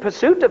live in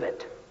pursuit of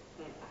it.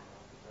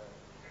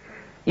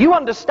 You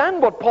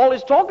understand what Paul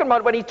is talking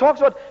about when he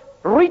talks about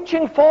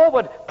reaching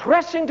forward,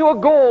 pressing to a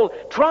goal,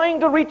 trying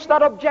to reach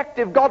that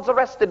objective God's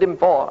arrested him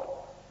for.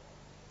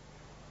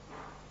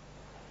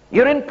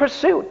 You're in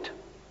pursuit.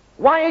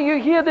 Why are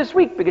you here this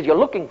week? Because you're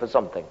looking for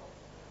something.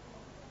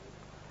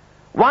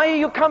 Why are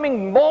you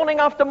coming morning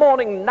after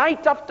morning,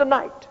 night after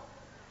night?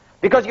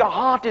 Because your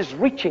heart is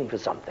reaching for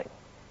something.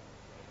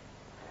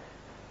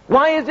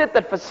 Why is it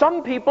that for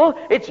some people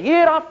it's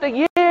year after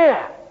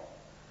year?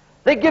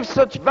 They give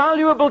such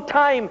valuable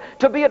time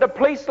to be at a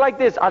place like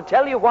this. I'll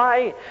tell you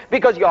why.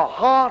 Because your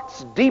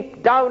hearts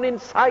deep down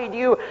inside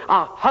you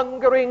are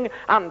hungering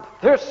and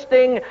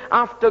thirsting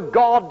after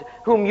God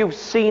whom you've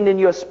seen in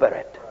your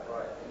spirit.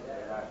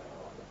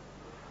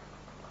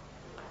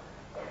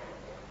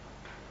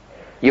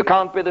 You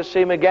can't be the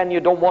same again. You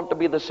don't want to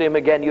be the same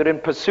again. You're in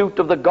pursuit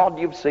of the God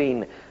you've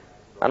seen.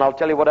 And I'll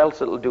tell you what else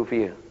it'll do for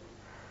you.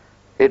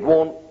 It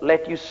won't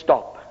let you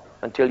stop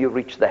until you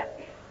reach there.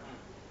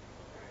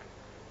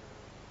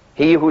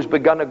 He who's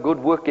begun a good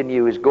work in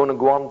you is going to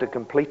go on to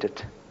complete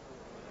it.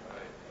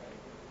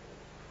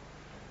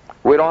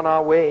 We're on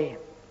our way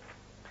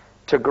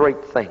to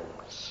great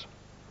things.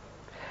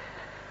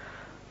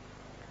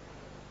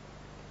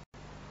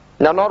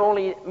 Now, not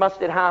only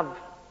must it have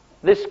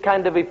this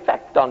kind of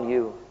effect on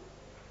you,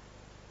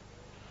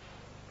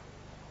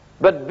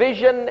 but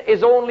vision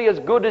is only as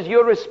good as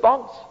your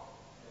response.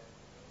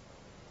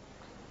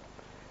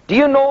 Do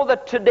you know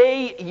that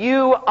today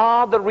you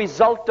are the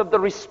result of the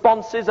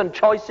responses and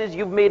choices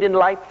you've made in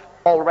life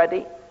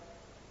already?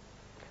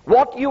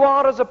 What you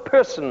are as a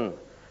person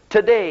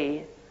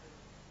today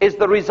is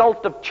the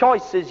result of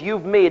choices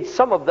you've made,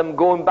 some of them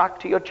going back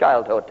to your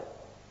childhood.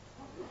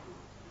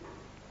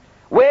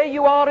 Where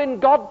you are in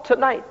God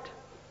tonight,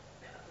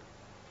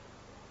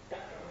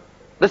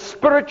 the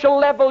spiritual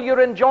level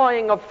you're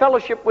enjoying of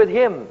fellowship with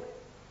Him,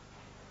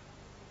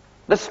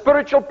 the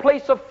spiritual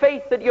place of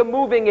faith that you're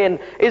moving in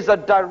is a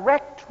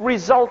direct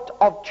result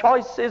of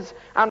choices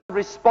and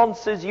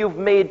responses you've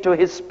made to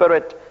His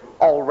Spirit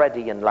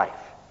already in life.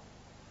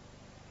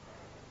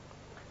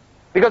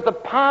 Because the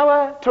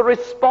power to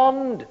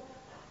respond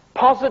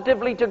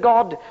positively to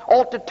God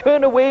or to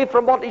turn away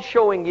from what He's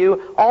showing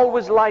you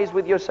always lies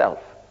with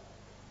yourself.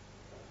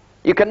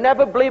 You can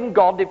never blame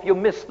God if you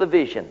miss the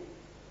vision.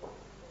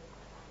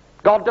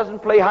 God doesn't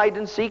play hide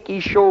and seek, He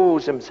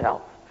shows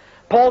Himself.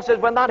 Paul says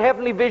when that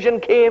heavenly vision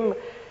came,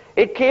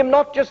 it came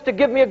not just to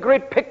give me a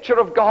great picture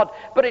of God,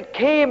 but it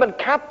came and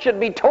captured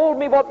me, told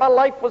me what my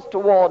life was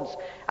towards.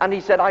 And he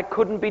said I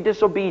couldn't be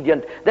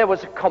disobedient. There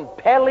was a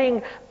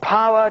compelling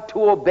power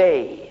to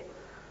obey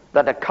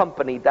that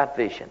accompanied that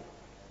vision.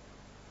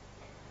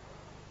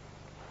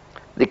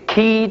 The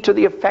key to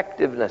the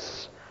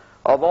effectiveness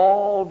of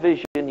all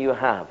vision you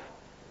have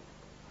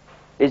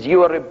is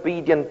your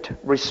obedient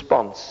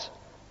response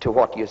to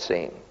what you're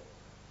saying.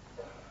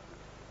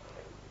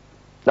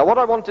 Now, what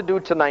I want to do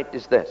tonight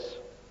is this.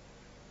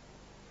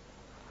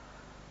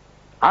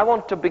 I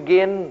want to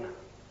begin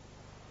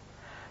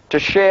to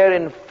share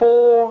in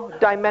 4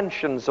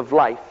 dimensions of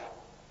life,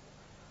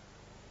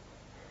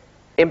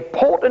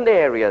 important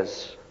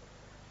areas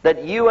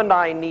that you and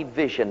I need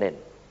vision in.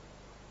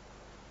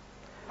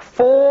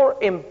 4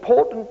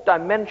 important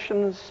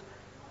dimensions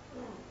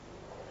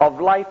of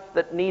life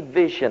that need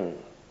vision.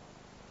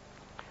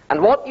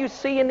 And what you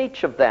see in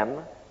each of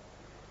them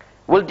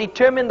will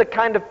determine the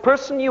kind of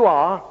person you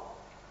are,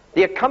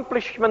 the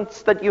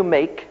accomplishments that you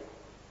make,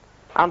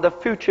 and the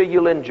future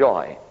you'll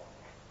enjoy.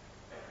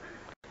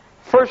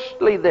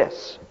 Firstly,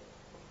 this: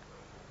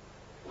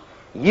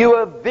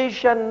 your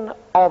vision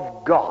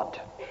of God.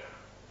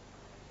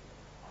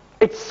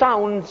 It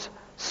sounds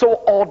so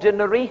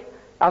ordinary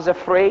as a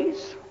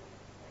phrase,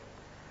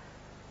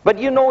 but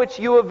you know it's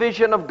your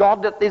vision of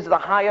God that is the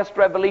highest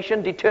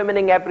revelation,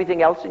 determining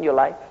everything else in your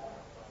life.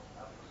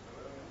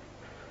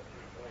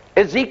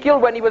 Ezekiel,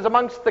 when he was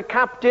amongst the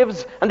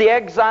captives and the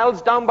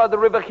exiles down by the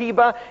river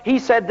Heber, he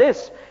said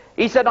this.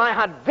 He said, I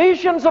had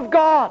visions of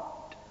God.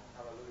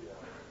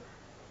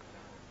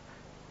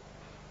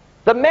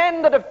 The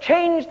men that have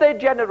changed their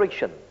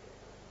generation,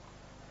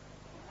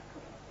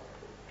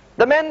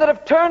 the men that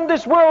have turned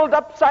this world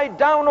upside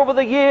down over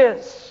the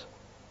years,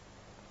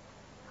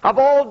 have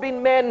all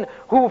been men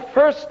who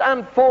first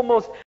and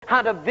foremost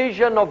had a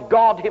vision of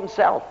God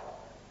himself.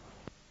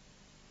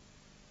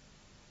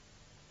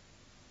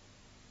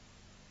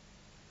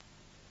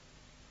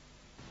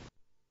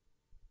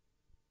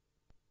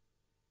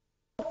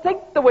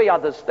 Think the way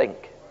others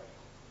think.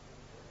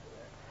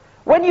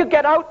 When you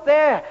get out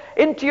there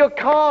into your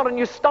car and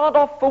you start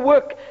off for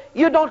work,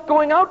 you're not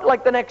going out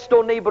like the next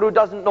door neighbor who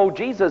doesn't know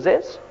Jesus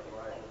is.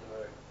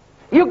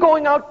 You're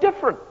going out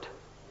different.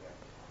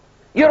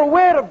 You're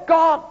aware of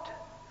God.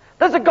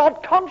 There's a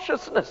God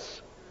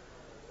consciousness.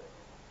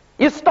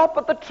 You stop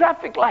at the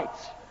traffic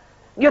lights.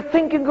 You're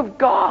thinking of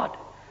God.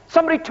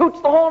 Somebody toots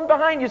the horn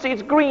behind you, see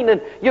it's green,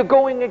 and you're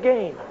going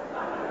again.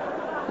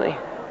 See?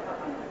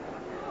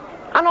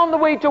 And on the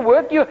way to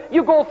work,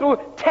 you go through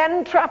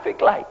 10 traffic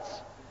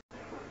lights.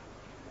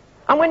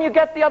 And when you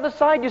get the other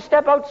side, you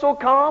step out so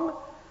calm,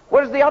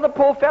 whereas the other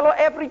poor fellow,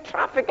 every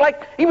traffic light,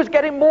 he was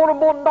getting more and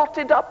more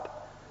knotted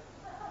up,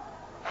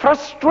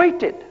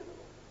 frustrated,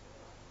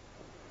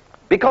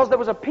 because there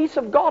was a peace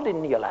of God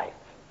in your life,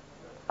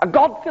 a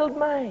God-filled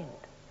mind.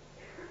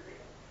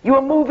 You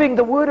were moving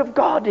the Word of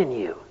God in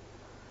you,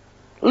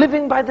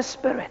 living by the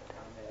Spirit.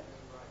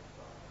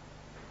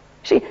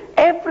 See,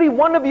 every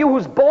one of you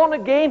who's born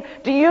again,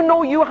 do you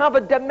know you have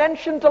a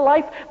dimension to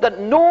life that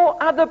no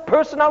other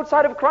person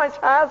outside of Christ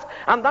has?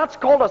 And that's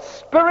called a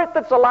spirit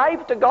that's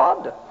alive to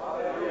God.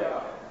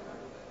 Hallelujah.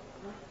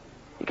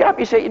 You get up,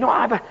 you say, you know,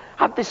 I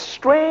have this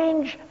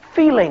strange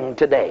feeling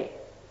today.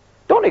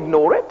 Don't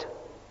ignore it.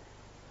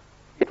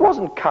 It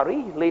wasn't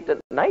curry late at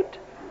night.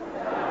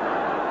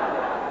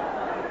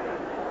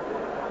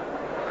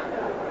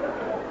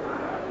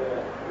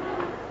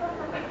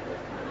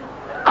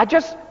 I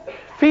just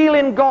feel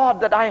in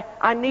God that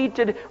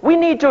we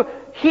need to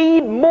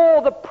heed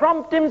more the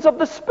promptings of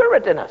the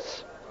Spirit in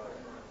us.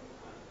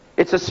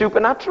 It's a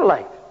supernatural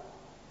life.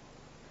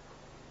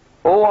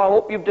 Oh, I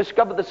hope you've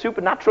discovered the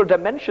supernatural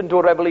dimension to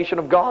a revelation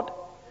of God.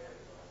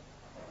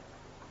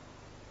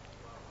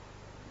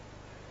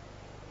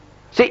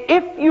 See,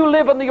 if you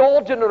live on the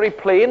ordinary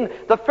plane,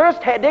 the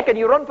first headache and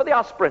you run for the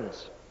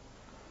aspirins.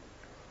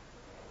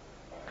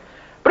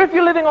 But if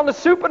you're living on the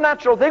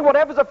supernatural thing,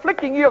 whatever's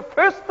afflicting you, your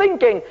first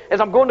thinking is,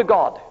 I'm going to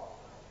God.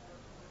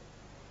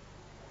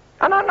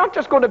 And I'm not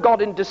just going to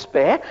God in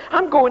despair,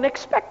 I'm going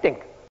expecting.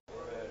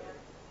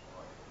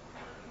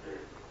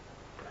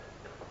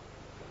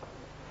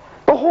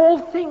 The whole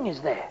thing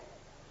is there.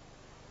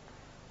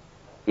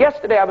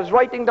 Yesterday I was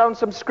writing down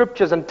some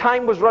scriptures and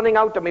time was running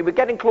out of me. We're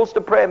getting close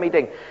to prayer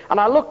meeting. And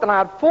I looked and I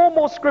had 4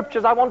 more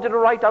scriptures I wanted to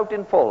write out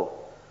in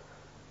full.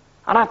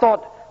 And I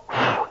thought,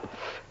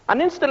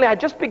 and instantly I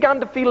just began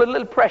to feel a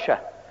little pressure.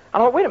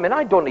 And I thought, wait a minute,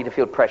 I don't need to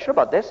feel pressure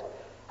about this.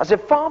 I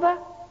said, Father,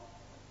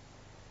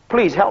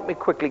 please help me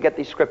quickly get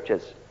these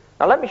scriptures.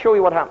 Now let me show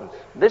you what happens.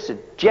 This is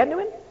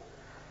genuine.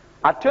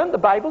 I turned the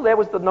Bible, there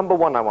was the number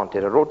 1 I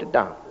wanted. I wrote it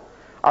down.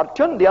 I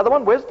turned the other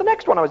one, where's the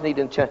next one I was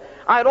needing to turn?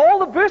 I had all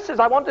the verses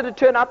I wanted to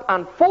turn up,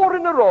 and 4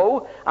 in a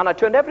row, and I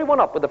turned every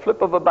one up with a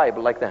flip of a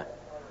Bible like that.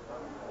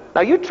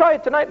 Now you try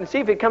it tonight and see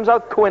if it comes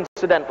out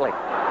coincidentally.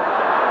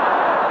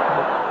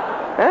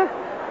 Huh?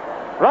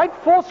 Write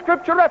 4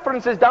 scripture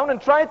references down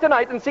and try it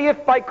tonight and see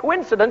if by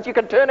coincidence you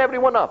can turn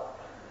everyone up.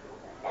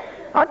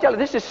 I tell you,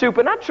 this is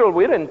supernatural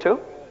we're into.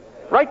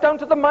 Right down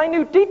to the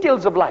minute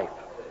details of life.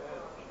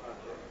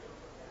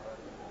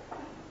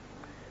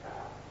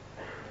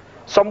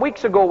 Some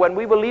weeks ago when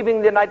we were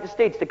leaving the United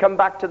States to come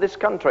back to this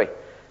country,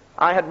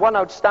 I had one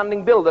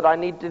outstanding bill that I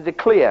needed to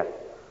clear.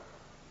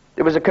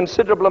 There was a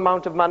considerable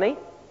amount of money,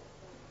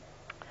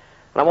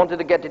 and I wanted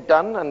to get it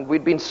done, and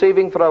we'd been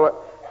saving for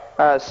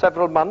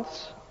several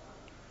months.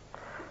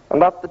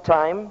 And at the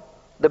time,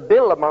 the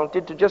bill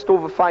amounted to just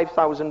over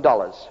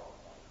 $5,000,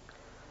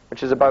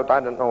 which is about, I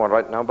don't know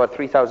right now, about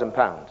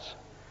 £3,000.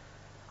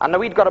 And now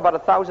we'd got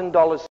about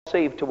 $1,000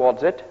 saved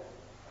towards it.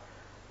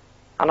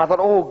 And I thought,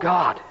 oh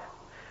God,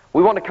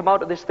 We want to come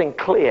out of this thing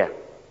clear.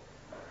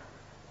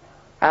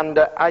 And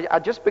I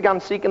just began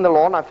seeking the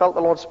Lord, and I felt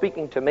the Lord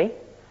speaking to me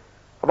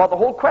about the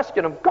whole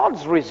question of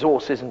God's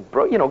resources.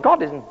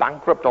 God isn't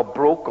bankrupt or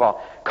broke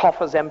or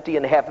coffers empty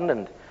in heaven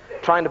and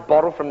trying to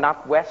borrow from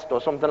NatWest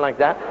or something like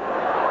that.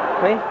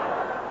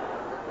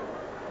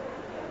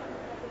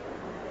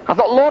 I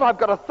thought, Lord, I've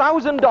got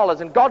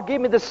 $1,000, and God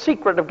gave me the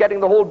secret of getting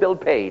the whole bill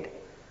paid.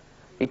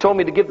 He told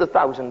me to give the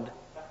 1,000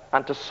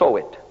 and to sow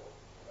it.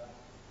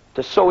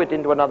 To sow it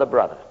into another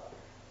brother,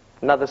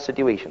 another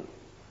situation.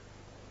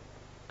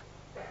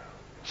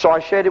 So I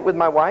shared it with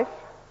my wife.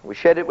 We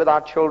shared it with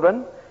our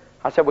children.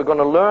 I said, we're going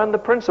to learn the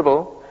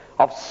principle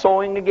of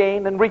sowing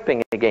again and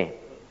reaping again.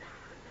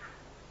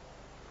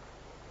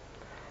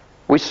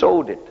 We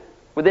sowed it.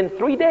 Within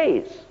 3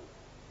 days,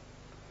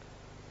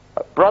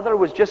 a brother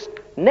was just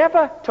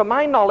never, to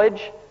my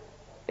knowledge,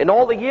 in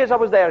all the years I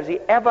was there, has he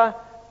ever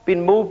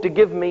been moved to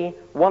give me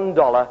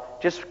 $1.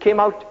 Just came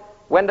out,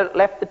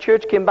 left the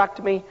church, came back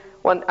to me,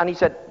 and he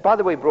said, by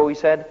the way, bro, he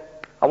said,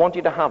 I want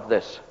you to have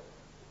this.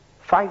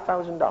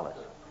 $5,000.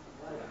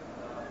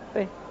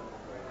 See?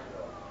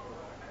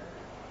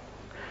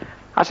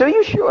 I said, are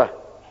you sure?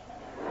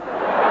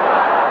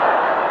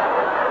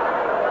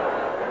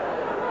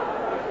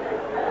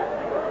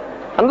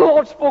 And the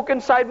Lord spoke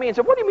inside me and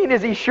said, what do you mean,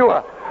 is he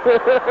sure?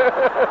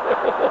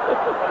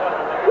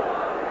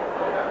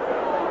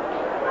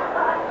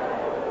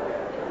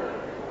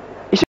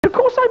 He said, of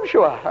course I'm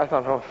sure. I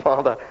thought, oh,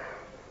 Father.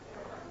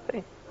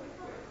 See?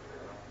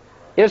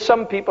 You know,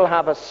 some people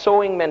have a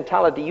sowing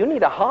mentality. You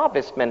need a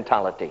harvest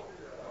mentality.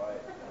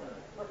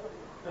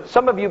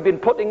 Some of you have been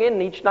putting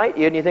in each night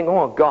here and you think,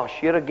 oh gosh,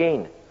 here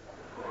again.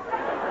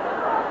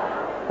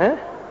 Huh?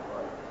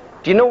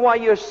 Do you know why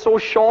you're so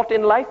short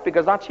in life?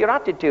 Because that's your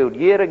attitude,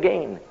 here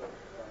again.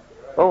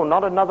 Oh,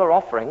 not another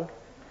offering.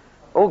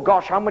 Oh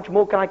gosh, how much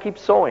more can I keep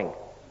sowing?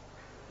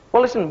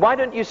 Well listen, why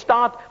don't you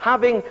start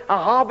having a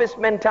harvest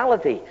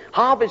mentality,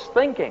 harvest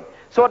thinking,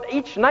 so that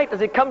each night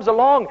as it comes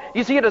along,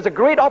 you see it as a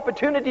great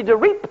opportunity to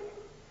reap.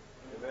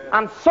 Amen.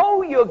 And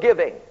sow your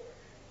giving.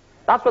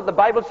 That's what the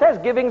Bible says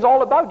giving's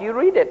all about. You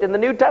read it in the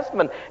New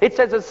Testament. It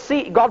says a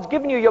seed, God's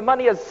given you your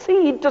money as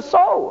seed to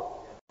sow.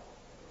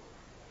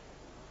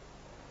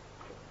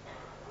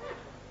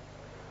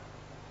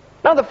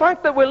 Now the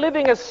fact that we're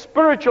living as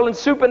spiritual and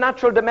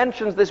supernatural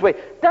dimensions this way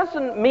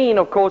doesn't mean,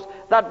 of course,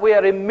 that we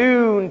are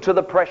immune to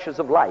the pressures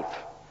of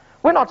life.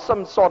 We're not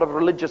some sort of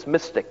religious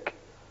mystic.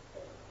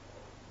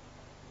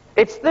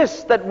 It's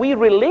this, that we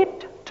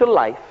relate to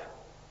life,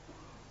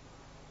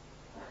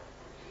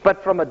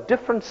 but from a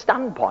different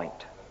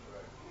standpoint.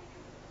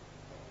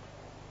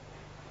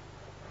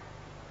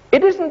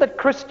 It isn't that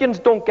Christians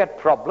don't get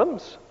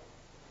problems.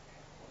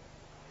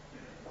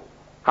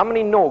 How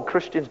many know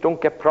Christians don't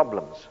get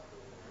problems?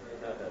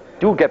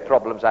 Do get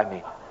problems, I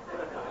mean.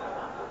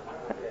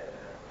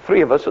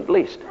 3 of us at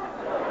least.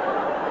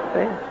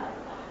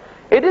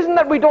 It isn't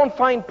that we don't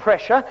find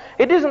pressure.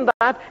 It isn't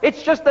that.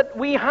 It's just that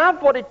we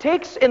have what it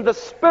takes in the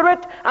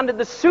spirit and in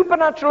the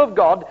supernatural of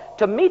God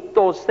to meet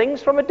those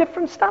things from a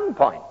different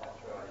standpoint.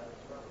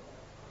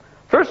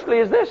 Firstly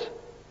is this.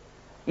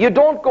 You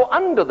don't go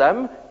under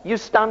them, you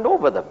stand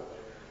over them.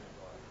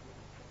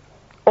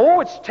 Oh,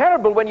 it's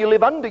terrible when you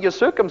live under your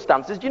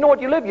circumstances. Do you know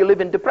what you live? You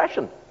live in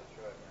depression.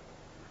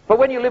 But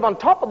when you live on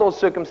top of those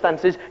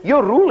circumstances,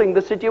 you're ruling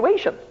the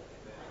situation.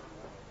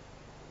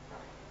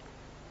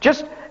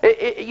 Just,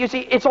 you see,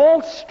 it's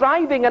all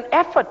striving and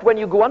effort when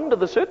you go under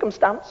the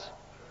circumstance.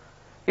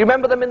 You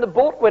remember them in the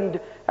boat when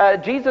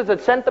Jesus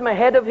had sent them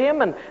ahead of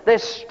him, and they're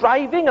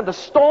striving, and the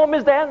storm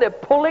is there, and they're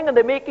pulling, and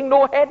they're making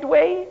no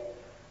headway.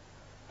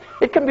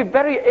 It can be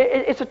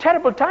it's a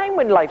terrible time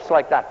when life's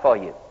like that for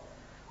you.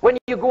 When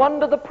you go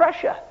under the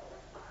pressure.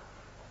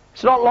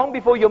 It's not long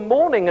before you're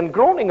moaning and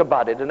groaning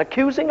about it and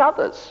accusing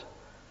others.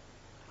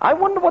 I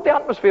wonder what the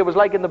atmosphere was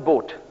like in the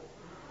boat.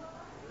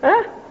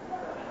 Huh?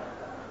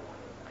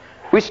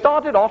 We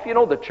started off, you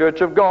know, the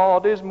Church of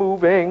God is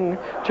moving.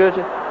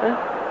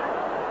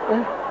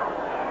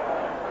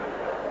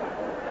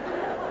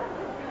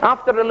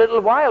 After a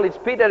little while, it's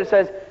Peter who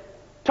says,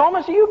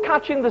 Thomas, are you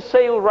catching the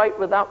sail right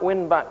with that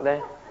wind back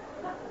there?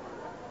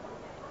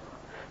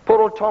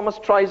 Poor old Thomas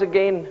tries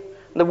again,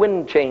 and the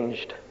wind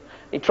changed.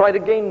 He tried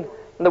again,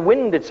 and the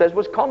wind, it says,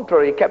 was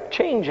contrary. It kept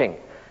changing.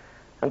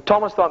 And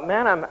Thomas thought,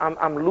 man,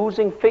 I'm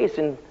losing faith,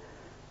 and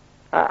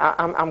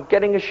I'm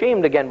getting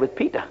ashamed again with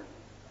Peter.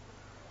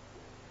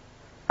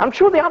 I'm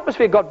sure the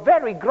atmosphere got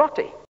very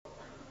grotty.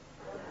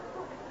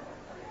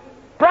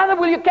 Brother,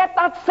 will you get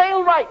that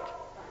sail right?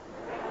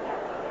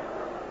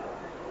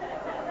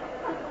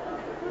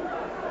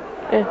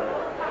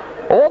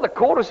 Yeah. Oh, the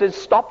choruses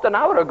stopped an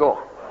hour ago.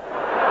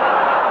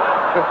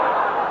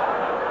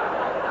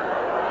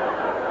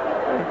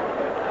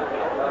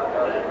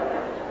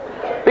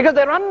 Because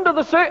they're under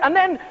the and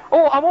then,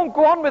 oh, I won't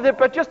go on with it,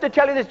 but just to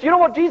tell you this, do you know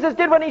what Jesus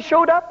did when he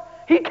showed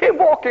up? He came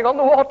walking on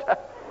the water.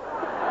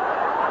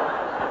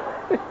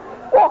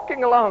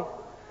 Walking along.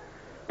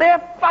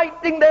 They're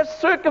fighting their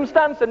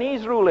circumstance and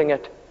he's ruling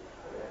it.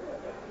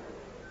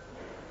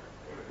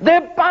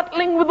 They're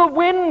battling with the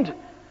wind.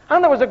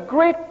 And there was a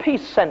great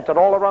peace centered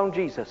all around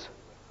Jesus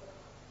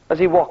as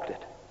he walked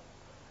it.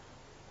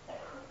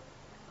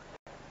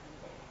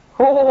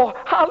 Oh,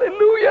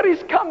 hallelujah,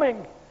 he's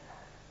coming.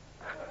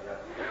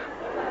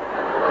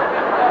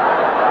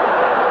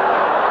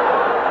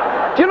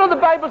 Do you know the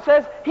Bible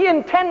says he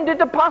intended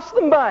to pass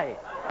them by?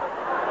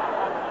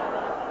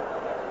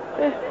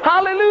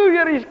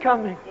 Hallelujah, he's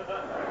coming.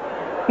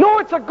 No,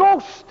 it's a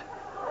ghost.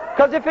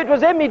 Because if it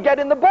was him, he'd get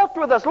in the boat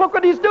with us. Look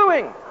what he's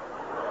doing.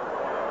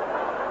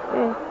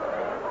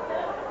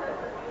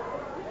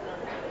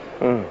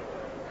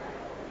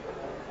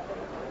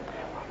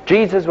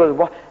 Jesus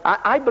was,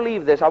 I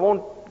believe this. I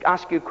won't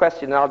ask you a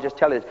question and I'll just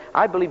tell you this.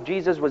 I believe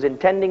Jesus was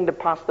intending to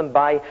pass them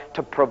by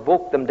to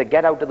provoke them to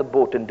get out of the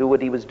boat and do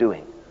what he was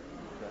doing.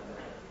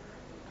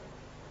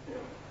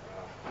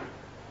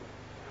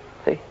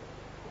 See?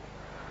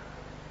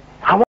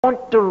 I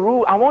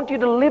want you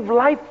to live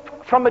life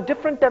from a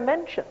different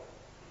dimension.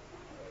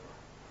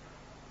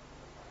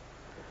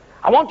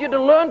 I want you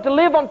to learn to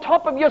live on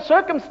top of your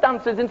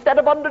circumstances instead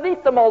of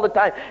underneath them all the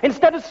time.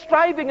 Instead of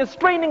striving and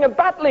straining and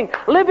battling,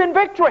 live in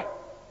victory.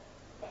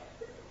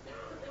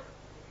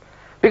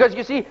 Because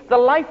you see, the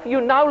life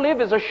you now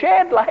live is a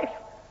shared life.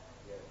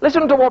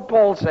 Listen to what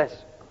Paul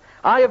says.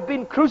 I have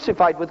been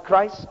crucified with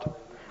Christ,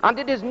 and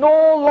it is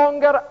no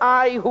longer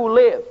I who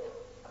live.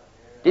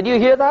 Did you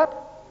hear that?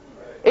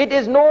 It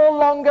is no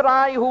longer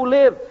I who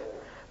live,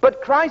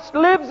 but Christ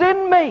lives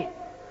in me.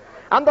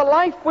 And the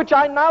life which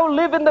I now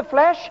live in the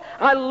flesh,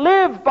 I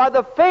live by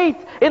the faith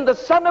in the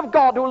Son of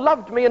God who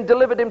loved me and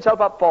delivered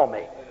himself up for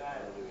me.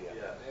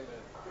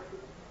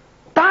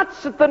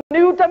 That's the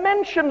new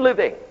dimension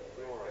living.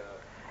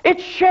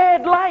 It's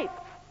shared life.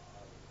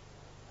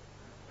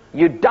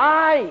 You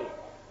die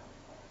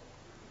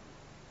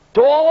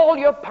to all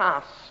your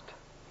past.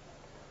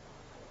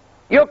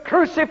 You're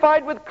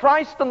crucified with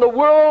Christ, and the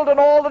world and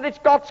all that it's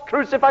got's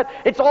crucified.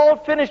 It's all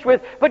finished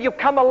with, but you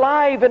come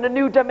alive in a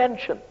new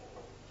dimension.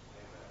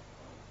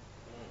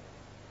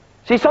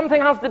 See,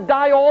 something has to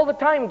die all the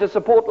time to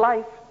support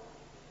life.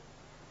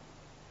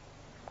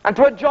 And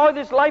to enjoy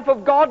this life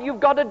of God, you've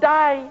got to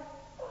die.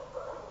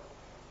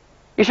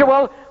 You say,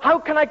 well, how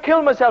can I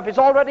kill myself? It's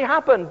already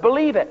happened.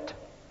 Believe it.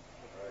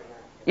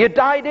 You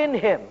died in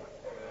him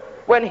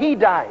when he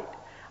died.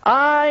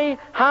 I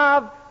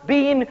have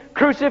been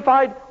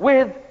crucified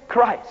with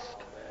Christ.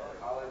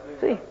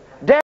 See,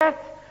 death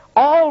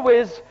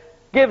always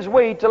gives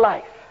way to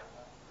life.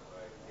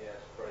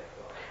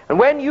 And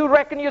when you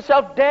reckon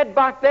yourself dead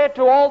back there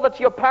to all that's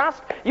your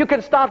past, you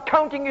can start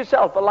counting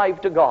yourself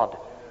alive to God.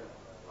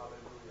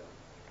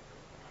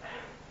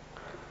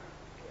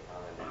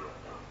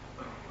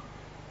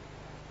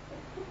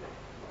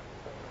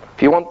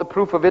 If you want the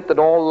proof of it that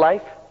all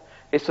life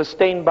is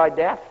sustained by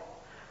death,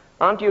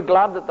 aren't you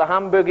glad that the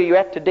hamburger you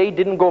ate today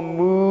didn't go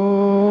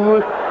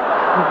moo?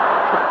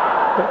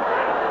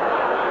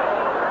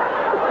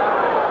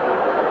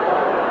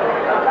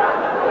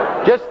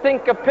 Just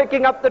think of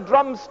picking up the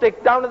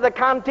drumstick down at the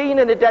canteen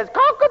and it does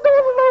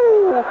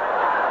cock-a-doodle-doo.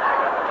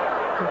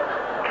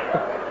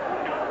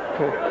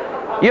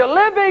 You're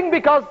living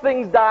because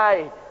things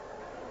die.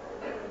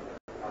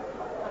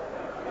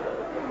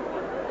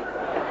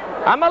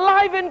 I'm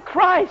alive in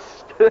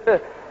Christ,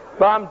 but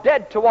I'm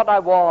dead to what I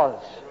was.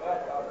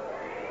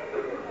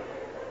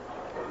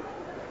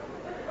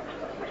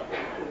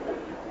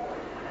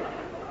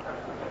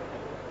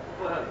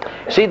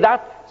 See,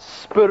 that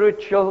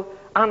spiritual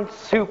and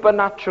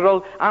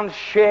supernatural and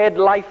shared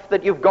life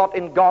that you've got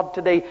in God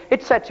today,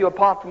 it sets you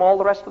apart from all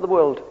the rest of the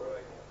world.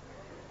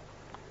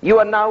 You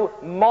are now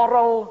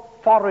moral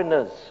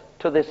foreigners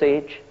to this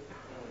age,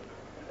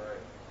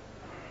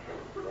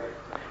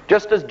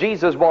 just as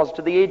Jesus was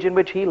to the age in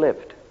which he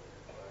lived.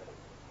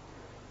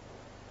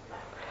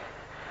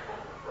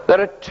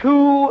 There are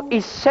two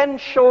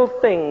essential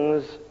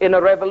things in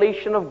a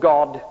revelation of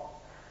God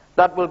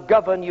that will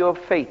govern your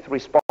faith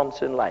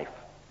response in life.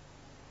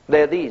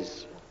 They're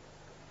these: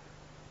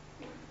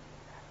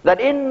 that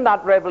in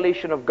that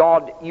revelation of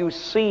God you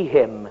see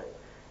him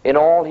in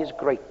all his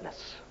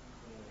greatness.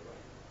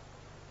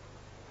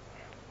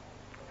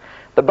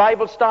 The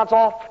Bible starts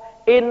off,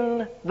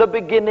 in the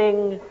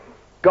beginning,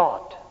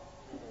 God.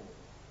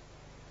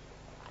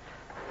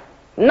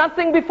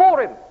 Nothing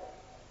before him,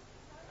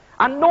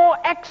 and no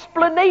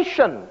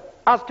explanation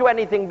as to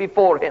anything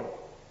before him.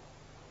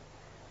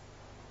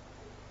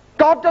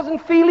 God doesn't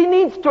feel he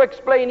needs to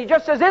explain. He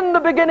just says, in the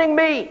beginning,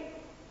 me.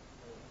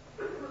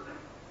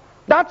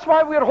 That's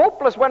why we're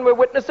hopeless when we're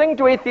witnessing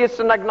to atheists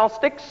and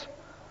agnostics.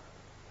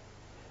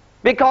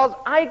 Because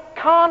I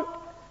can't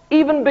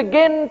even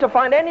begin to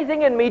find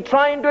anything in me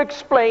trying to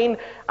explain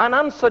an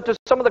answer to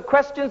some of the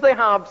questions they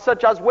have,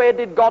 such as, where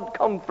did God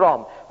come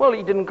from? Well,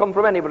 he didn't come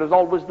from anywhere, he was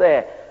always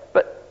there.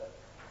 But,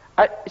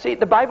 see,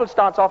 the Bible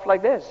starts off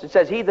like this. It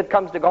says, he that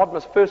comes to God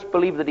must first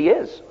believe that he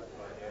is.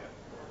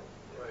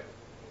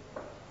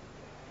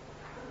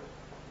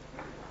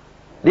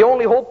 The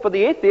only hope for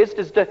the atheist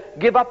is to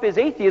give up his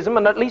atheism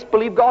and at least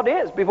believe God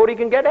is before he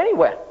can get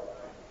anywhere.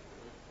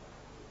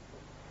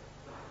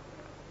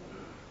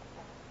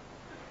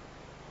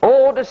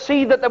 to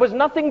see that there was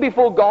nothing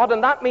before God,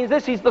 and that means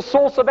this: He's the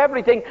source of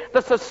everything,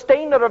 the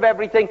sustainer of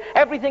everything.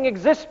 Everything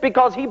exists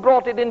because He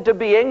brought it into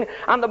being,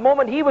 and the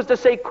moment He was to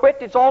say quit,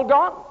 it's all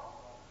gone.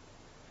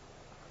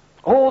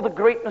 Oh, the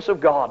greatness of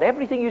God.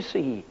 Everything you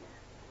see.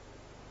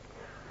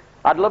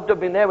 I'd love to have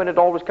been there when it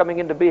all was coming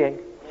into being.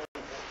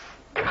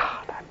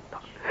 God,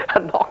 a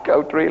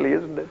knockout really,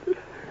 isn't it?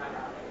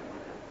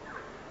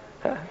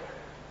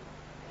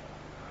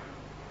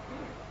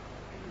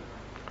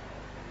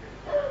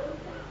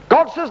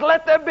 God says,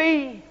 let there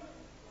be.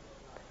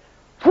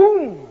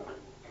 Boom!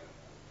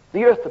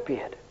 The earth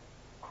appeared.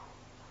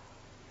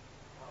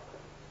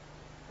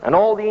 And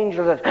all the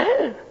angels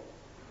said,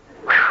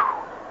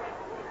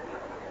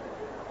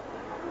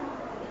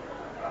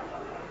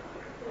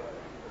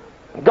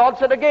 God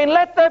said again,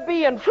 let there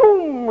be, and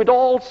boom, it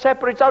all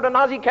separates out. And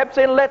as He kept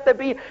saying, let there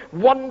be,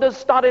 wonders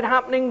started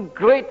happening,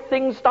 great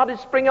things started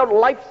springing out,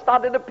 life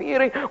started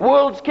appearing,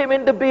 worlds came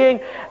into being.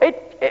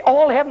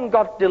 All heaven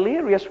got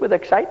delirious with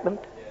excitement.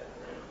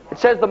 It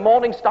says the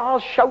morning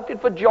stars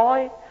shouted for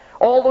joy.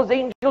 All those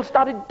angels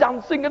started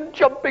dancing and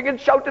jumping and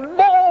shouting,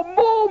 more,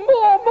 more,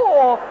 more,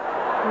 more.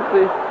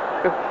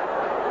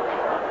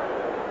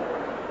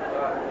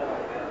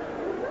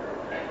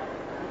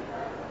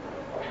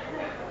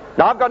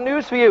 Now I've got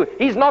news for you.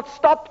 He's not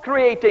stopped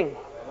creating.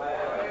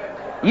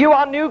 You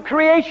are new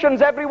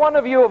creations, every one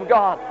of you, of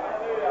God.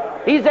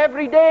 He's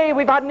every day.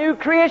 We've had new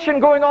creation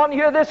going on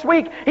here this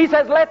week. He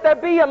says, let there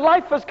be, and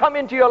life has come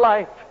into your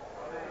life.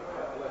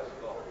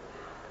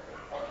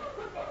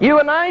 You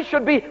and I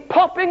should be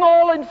popping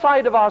all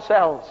inside of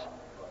ourselves.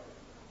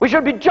 We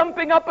should be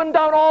jumping up and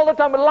down all the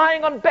time,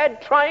 lying on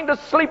bed trying to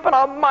sleep, and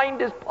our mind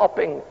is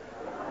popping.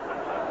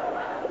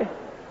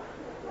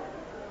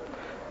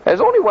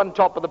 There's only one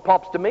top of the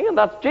pops to me, and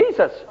that's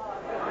Jesus.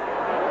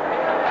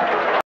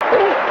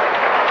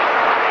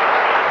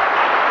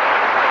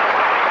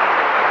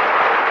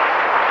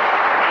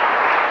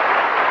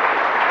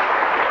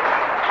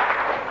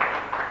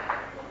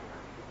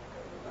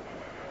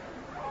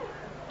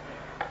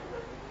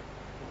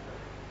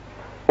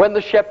 When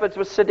the shepherds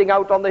were sitting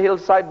out on the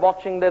hillside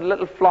watching their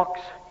little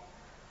flocks,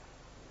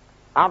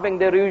 having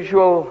their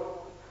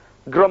usual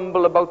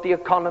grumble about the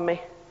economy.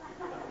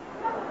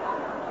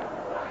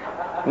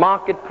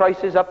 Market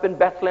prices up in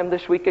Bethlehem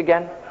this week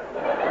again.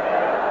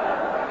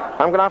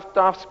 I'm going to have to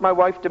ask my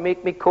wife to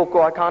make me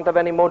cocoa. I can't have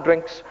any more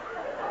drinks.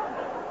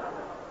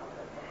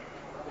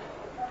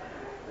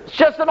 It's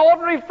just an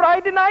ordinary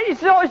Friday night.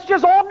 It's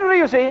just ordinary,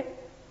 you see.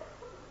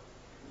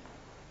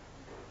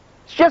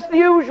 It's just the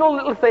usual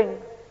little thing.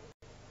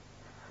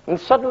 And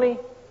suddenly,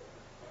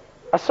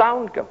 a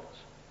sound comes.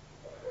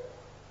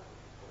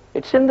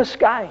 It's in the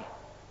sky.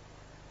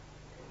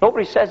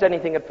 Nobody says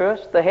anything at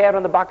first. The hair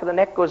on the back of the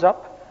neck goes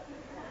up.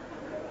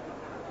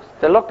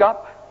 They look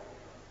up.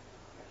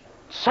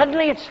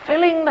 Suddenly it's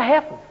filling the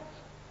heavens.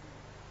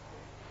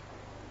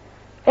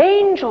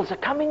 Angels are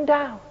coming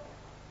down.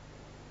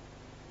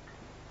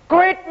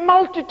 Great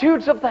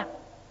multitudes of them.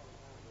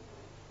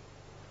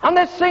 And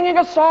they're singing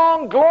a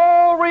song,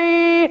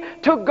 glory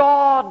to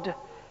God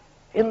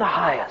in the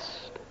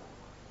highest.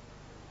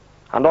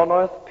 And on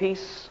earth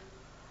peace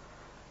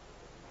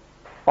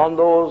on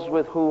those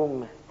with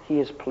whom He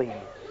is pleased.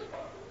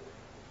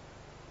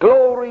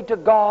 Glory to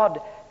God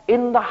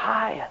in the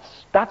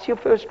highest. That's your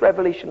first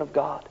revelation of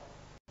God.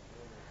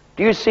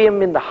 Do you see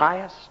Him in the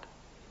highest?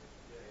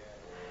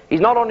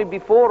 He's not only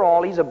before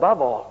all, He's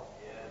above all.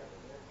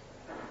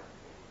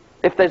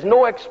 If there's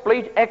no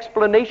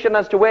explanation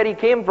as to where He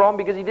came from,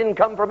 because He didn't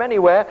come from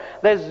anywhere,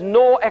 there's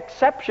no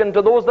exception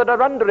to those that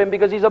are under Him,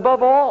 because He's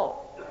above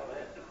all.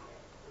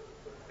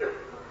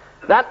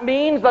 That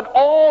means that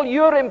all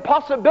your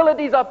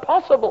impossibilities are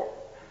possible.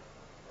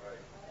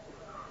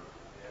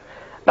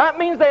 That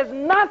means there's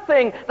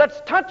nothing that's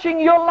touching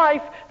your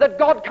life that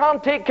God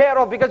can't take care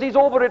of, because He's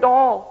over it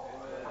all.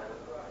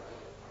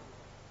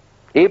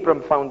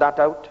 Abram found that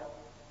out.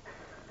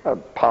 A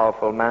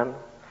powerful man.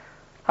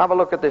 Have a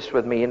look at this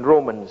with me in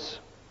Romans.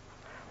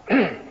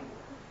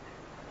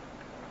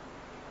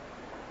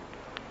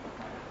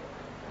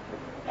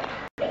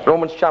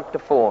 Romans chapter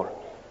 4.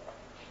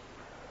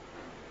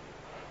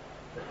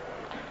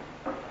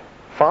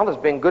 Father's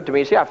been good to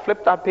me. See, I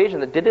flipped that page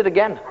and it did it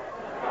again.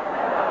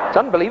 It's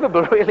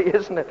unbelievable, really,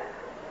 isn't it?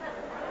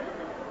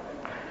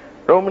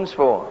 Romans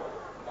 4.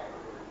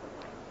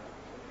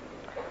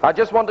 I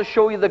just want to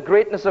show you the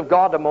greatness of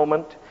God a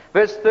moment.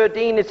 Verse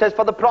 13, it says,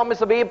 for the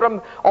promise of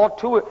Abram, or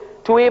to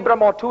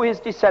Abram or to his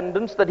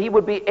descendants, that he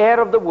would be heir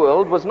of the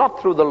world, was not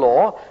through the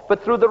law,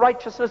 but through the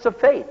righteousness of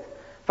faith.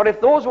 For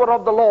if those who are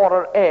of the law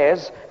are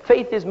heirs,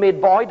 faith is made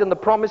void, and the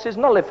promise is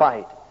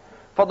nullified.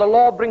 For the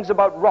law brings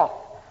about wrath.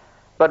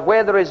 But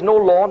where there is no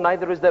law,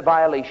 neither is there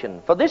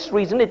violation. For this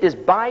reason, it is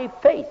by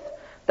faith,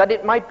 that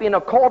it might be in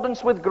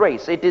accordance with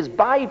grace. It is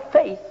by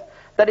faith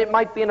that it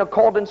might be in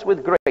accordance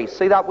with grace.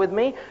 Say that with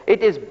me.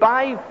 It is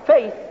by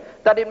faith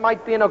that it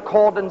might be in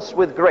accordance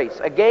with grace.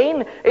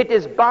 Again, it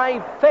is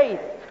by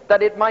faith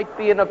that it might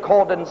be in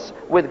accordance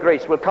with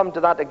grace. We'll come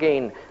to that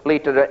again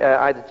later,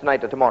 either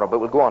tonight or tomorrow, but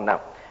we'll go on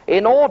now.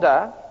 In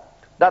order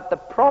that the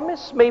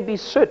promise may be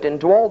certain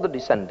to all the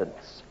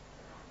descendants,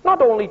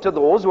 not only to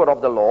those who are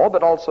of the law,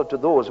 but also to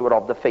those who are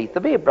of the faith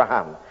of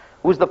Abraham,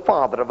 who is the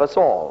father of us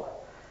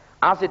all.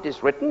 As it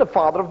is written, the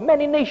father of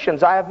many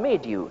nations I have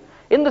made you,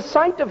 in the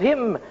sight of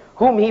him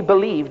whom he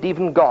believed,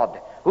 even God,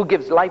 who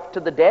gives life to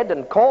the dead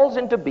and calls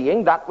into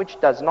being that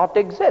which does not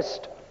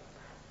exist.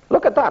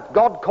 Look at that.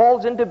 God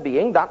calls into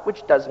being that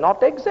which does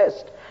not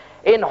exist.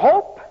 In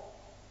hope,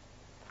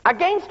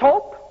 against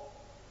hope,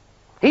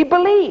 he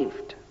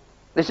believed.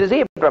 This is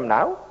Abram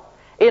now.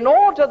 In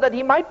order that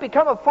he might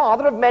become a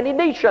father of many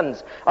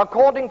nations,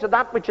 according to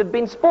that which had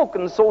been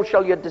spoken, so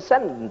shall your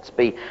descendants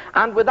be.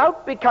 And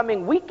without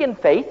becoming weak in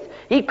faith,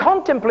 he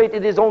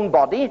contemplated his own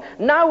body,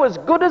 now as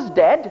good as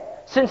dead,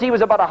 since he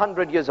was about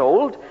 100 years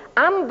old,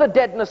 and the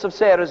deadness of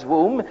Sarah's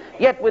womb.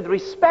 Yet with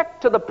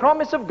respect to the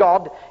promise of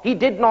God, he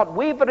did not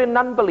waver in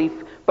unbelief,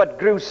 but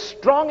grew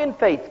strong in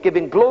faith,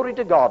 giving glory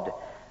to God,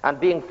 and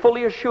being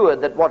fully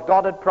assured that what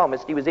God had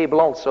promised, he was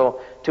able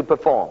also to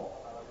perform.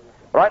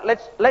 Right,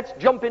 let's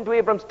jump into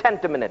Abram's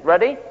tent a minute.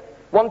 Ready?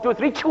 1, 2,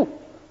 3, 2.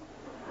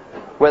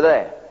 We're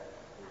there.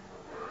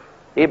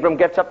 Abram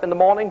gets up in the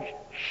morning,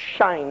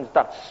 shines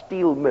that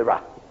steel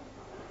mirror,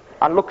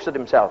 and looks at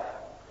himself.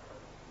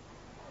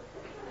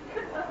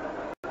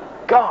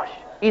 Gosh,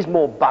 he's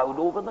more bowed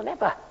over than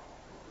ever.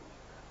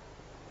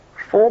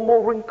 4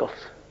 more wrinkles.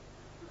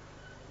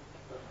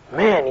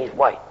 Man, he's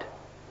white.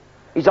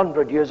 He's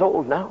 100 years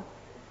old now.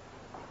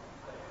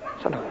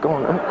 Sort of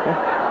going on.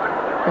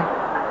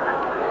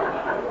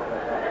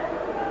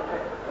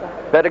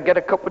 Better get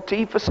a cup of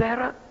tea for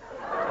Sarah.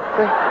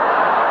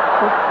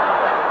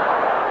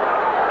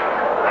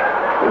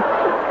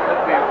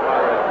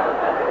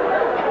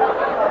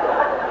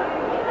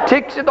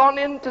 Takes it on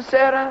in to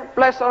Sarah,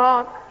 bless her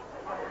heart.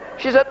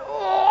 She said,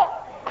 oh,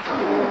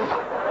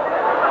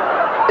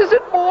 is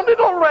it morning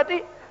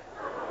already?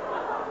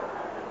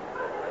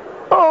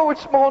 Oh,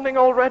 it's morning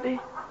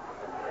already.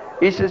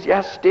 He says,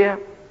 yes, dear.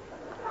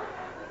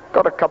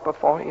 Got a cuppa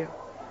for you.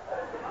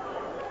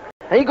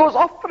 And he goes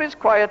off for his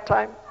quiet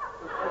time.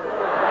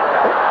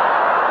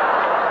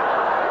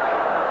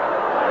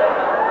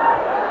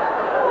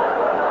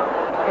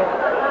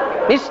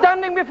 He's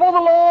standing before the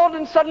Lord,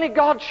 and suddenly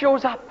God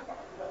shows up.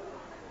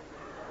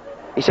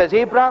 He says,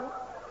 Abraham,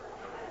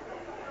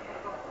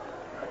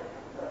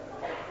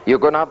 you're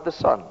going to have the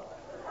son.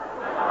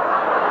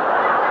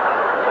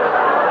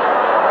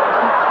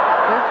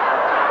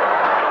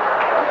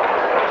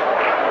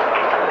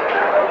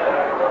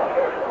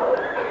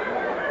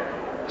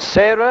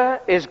 Sarah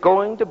is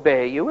going to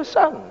bear you a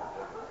son.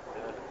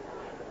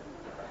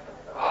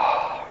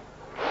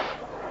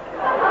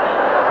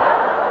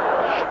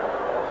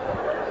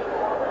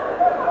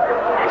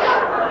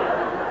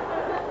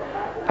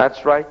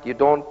 That's right, you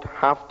don't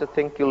have to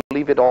think you'll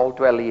leave it all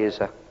to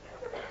Eliezer.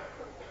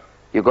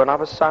 You're going to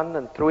have a son,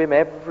 and through him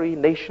every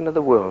nation of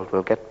the world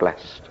will get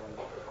blessed.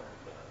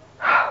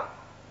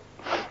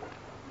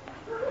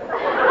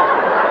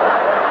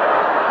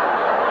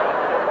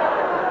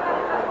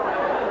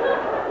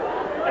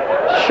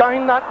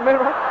 Shine that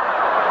mirror.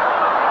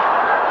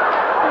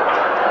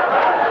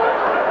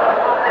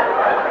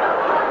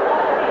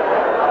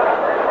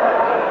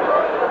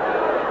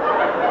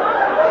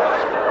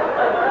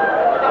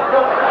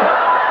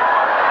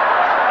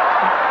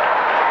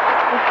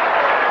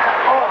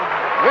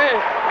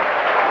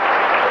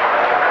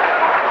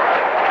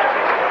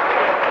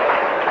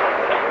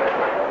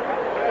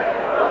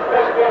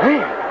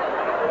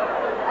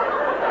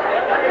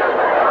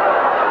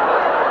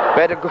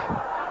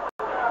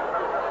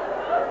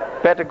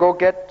 Better go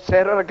get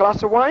Sarah a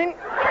glass of wine.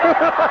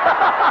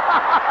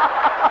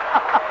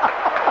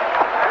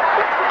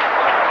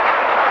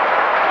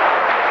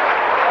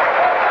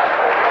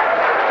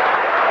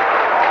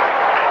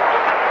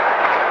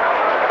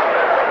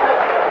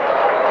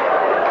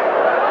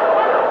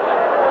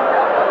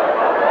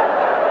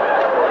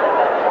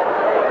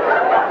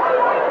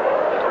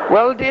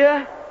 Well,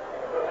 dear,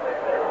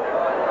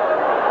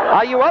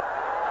 are you up?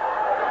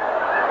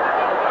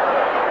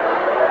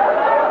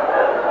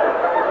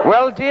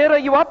 Well, dear, are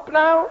you up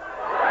now?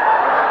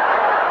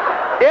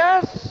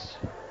 Yes?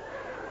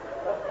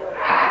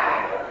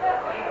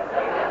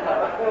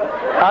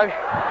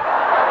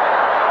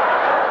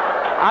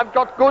 I've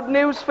got good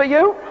news for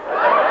you.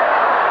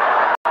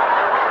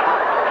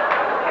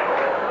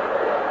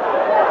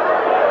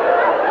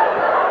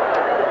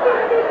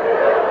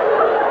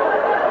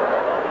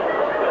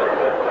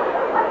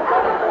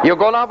 You're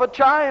going to have a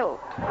child.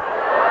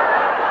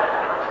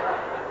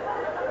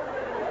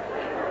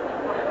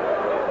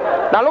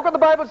 Now look what the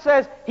Bible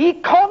says. He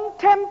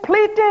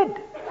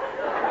contemplated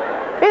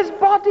his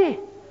body.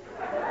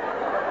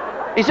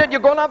 He said, you're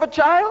going to have a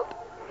child?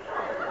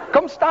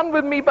 Come stand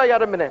with me by here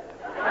a minute.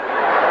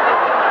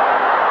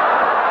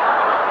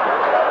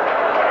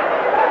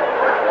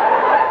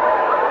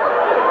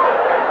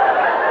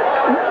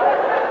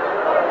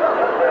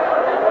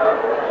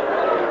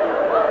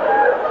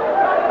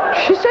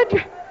 She said,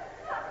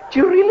 do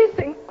you really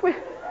think we...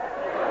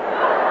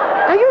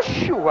 Are you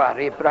sure,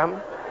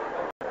 Abraham?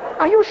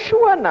 Are you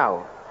sure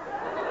now?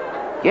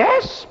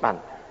 Yes, man.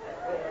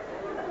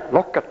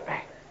 Look at me.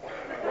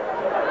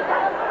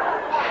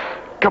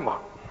 Come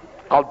on.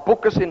 I'll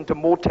book us into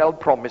Motel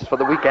Promise for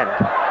the weekend.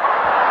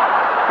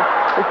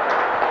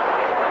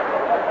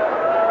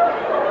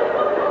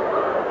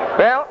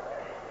 Well,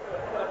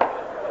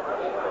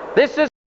 this is